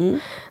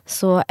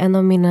 Så en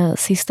av mina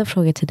sista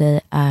frågor till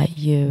dig är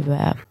ju,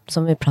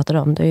 som vi pratade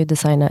om, du har ju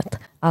designat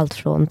allt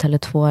från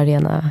Tele2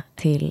 Arena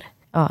till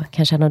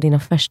kanske en av dina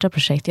första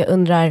projekt. Jag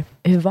undrar,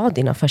 hur var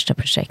dina första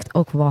projekt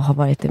och vad har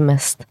varit det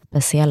mest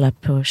speciella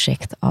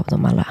projekt av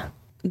dem alla?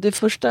 Det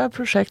första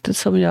projektet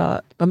som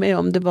jag var med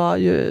om, det var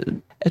ju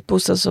ett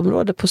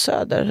bostadsområde på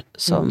Söder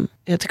som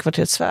heter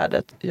Kvarteret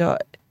Svärdet. Jag är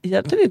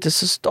egentligen inte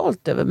så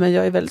stolt över, men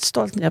jag är väldigt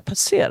stolt när jag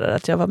passerar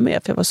att jag var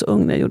med, för jag var så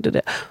ung när jag gjorde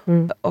det.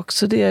 Och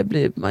så det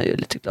blir man ju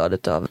lite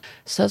glad av.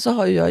 Sen så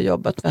har jag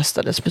jobbat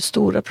mestadels med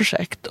stora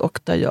projekt och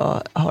där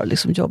jag har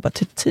liksom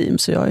jobbat i ett team,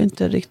 så jag är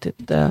inte riktigt,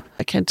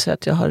 jag kan inte säga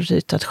att jag har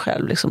ritat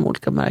själv liksom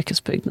olika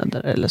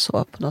märkesbyggnader eller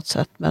så på något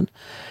sätt, men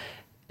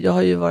jag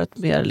har ju varit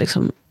mer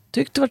liksom,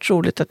 tyckte det varit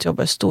roligt att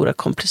jobba i stora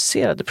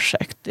komplicerade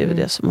projekt. Det är väl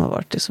det som har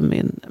varit liksom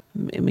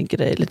min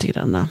grej lite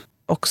grann.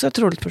 Också ett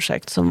roligt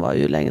projekt som var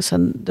ju länge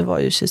sedan, det var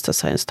ju Kista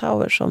Science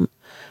Tower som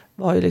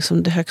var ju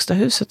liksom det högsta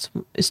huset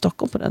i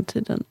Stockholm på den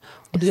tiden.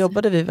 Och då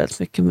jobbade vi väldigt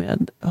mycket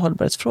med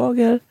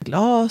hållbarhetsfrågor,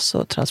 glas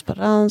och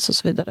transparens och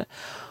så vidare.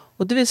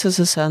 Och det visade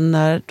sig sen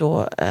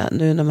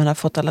nu när man har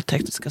fått alla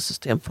tekniska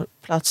system på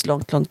plats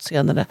långt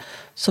senare,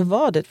 så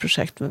var det ett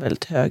projekt med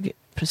väldigt hög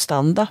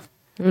prestanda.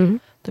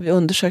 Där vi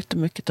undersökte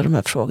mycket av de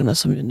här frågorna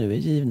som ju nu är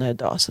givna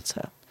idag, så att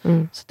säga.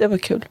 Så det var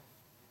kul.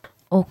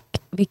 Och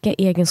vilka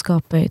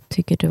egenskaper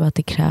tycker du att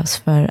det krävs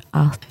för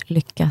att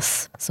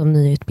lyckas som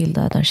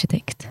nyutbildad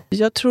arkitekt?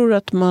 Jag tror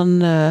att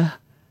man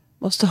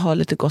måste ha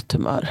lite gott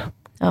humör.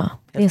 Ja,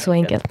 det är så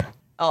enkelt.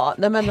 Ja,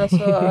 nej men alltså,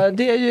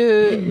 det är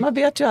ju, man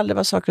vet ju aldrig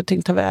vad saker och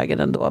ting tar vägen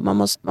ändå.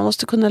 Man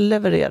måste kunna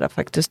leverera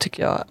faktiskt,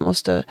 tycker jag. Man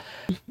måste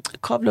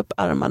kavla upp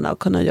armarna och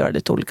kunna göra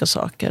lite olika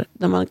saker.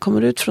 När man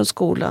kommer ut från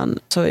skolan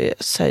så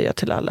säger jag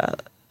till alla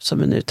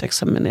som är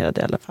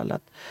nyutexaminerade i alla fall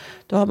att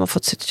då har man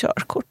fått sitt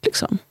körkort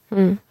liksom.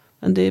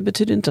 Men det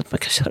betyder inte att man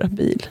kan köra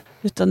bil.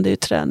 Utan det är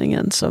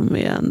träningen som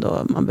är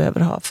ändå man behöver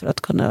ha för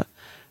att kunna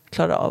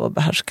klara av att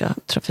behärska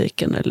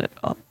trafiken. Eller,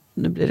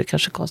 nu blir det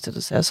kanske konstigt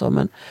att säga så.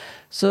 Men,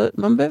 så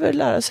man behöver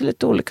lära sig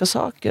lite olika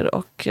saker.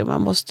 Och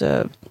man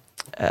måste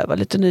vara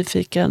lite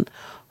nyfiken.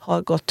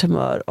 Ha gott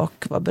humör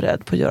och vara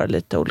beredd på att göra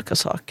lite olika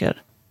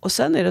saker. Och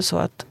sen är det så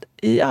att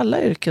i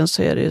alla yrken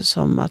så är det ju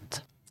som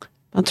att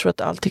man tror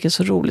att allting är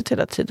så roligt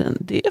hela tiden.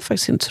 Det är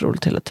faktiskt inte så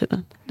roligt hela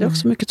tiden. Det är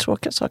också mycket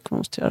tråkiga saker man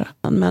måste göra.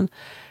 Men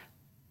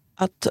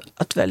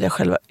att välja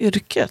själva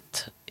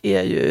yrket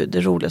är ju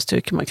det roligaste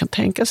yrket man kan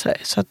tänka sig.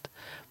 Så att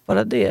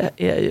bara det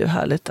är ju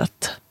härligt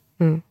att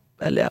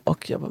välja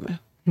och jobba med.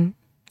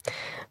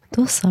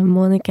 Då så,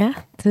 Monica,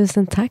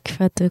 tusen tack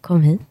för att du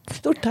kom hit.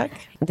 Stort tack.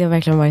 Det har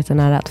verkligen varit en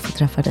ära att få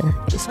träffa dig.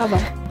 Detsamma.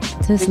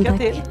 Tusen tack.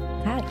 Lycka till.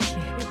 Tack.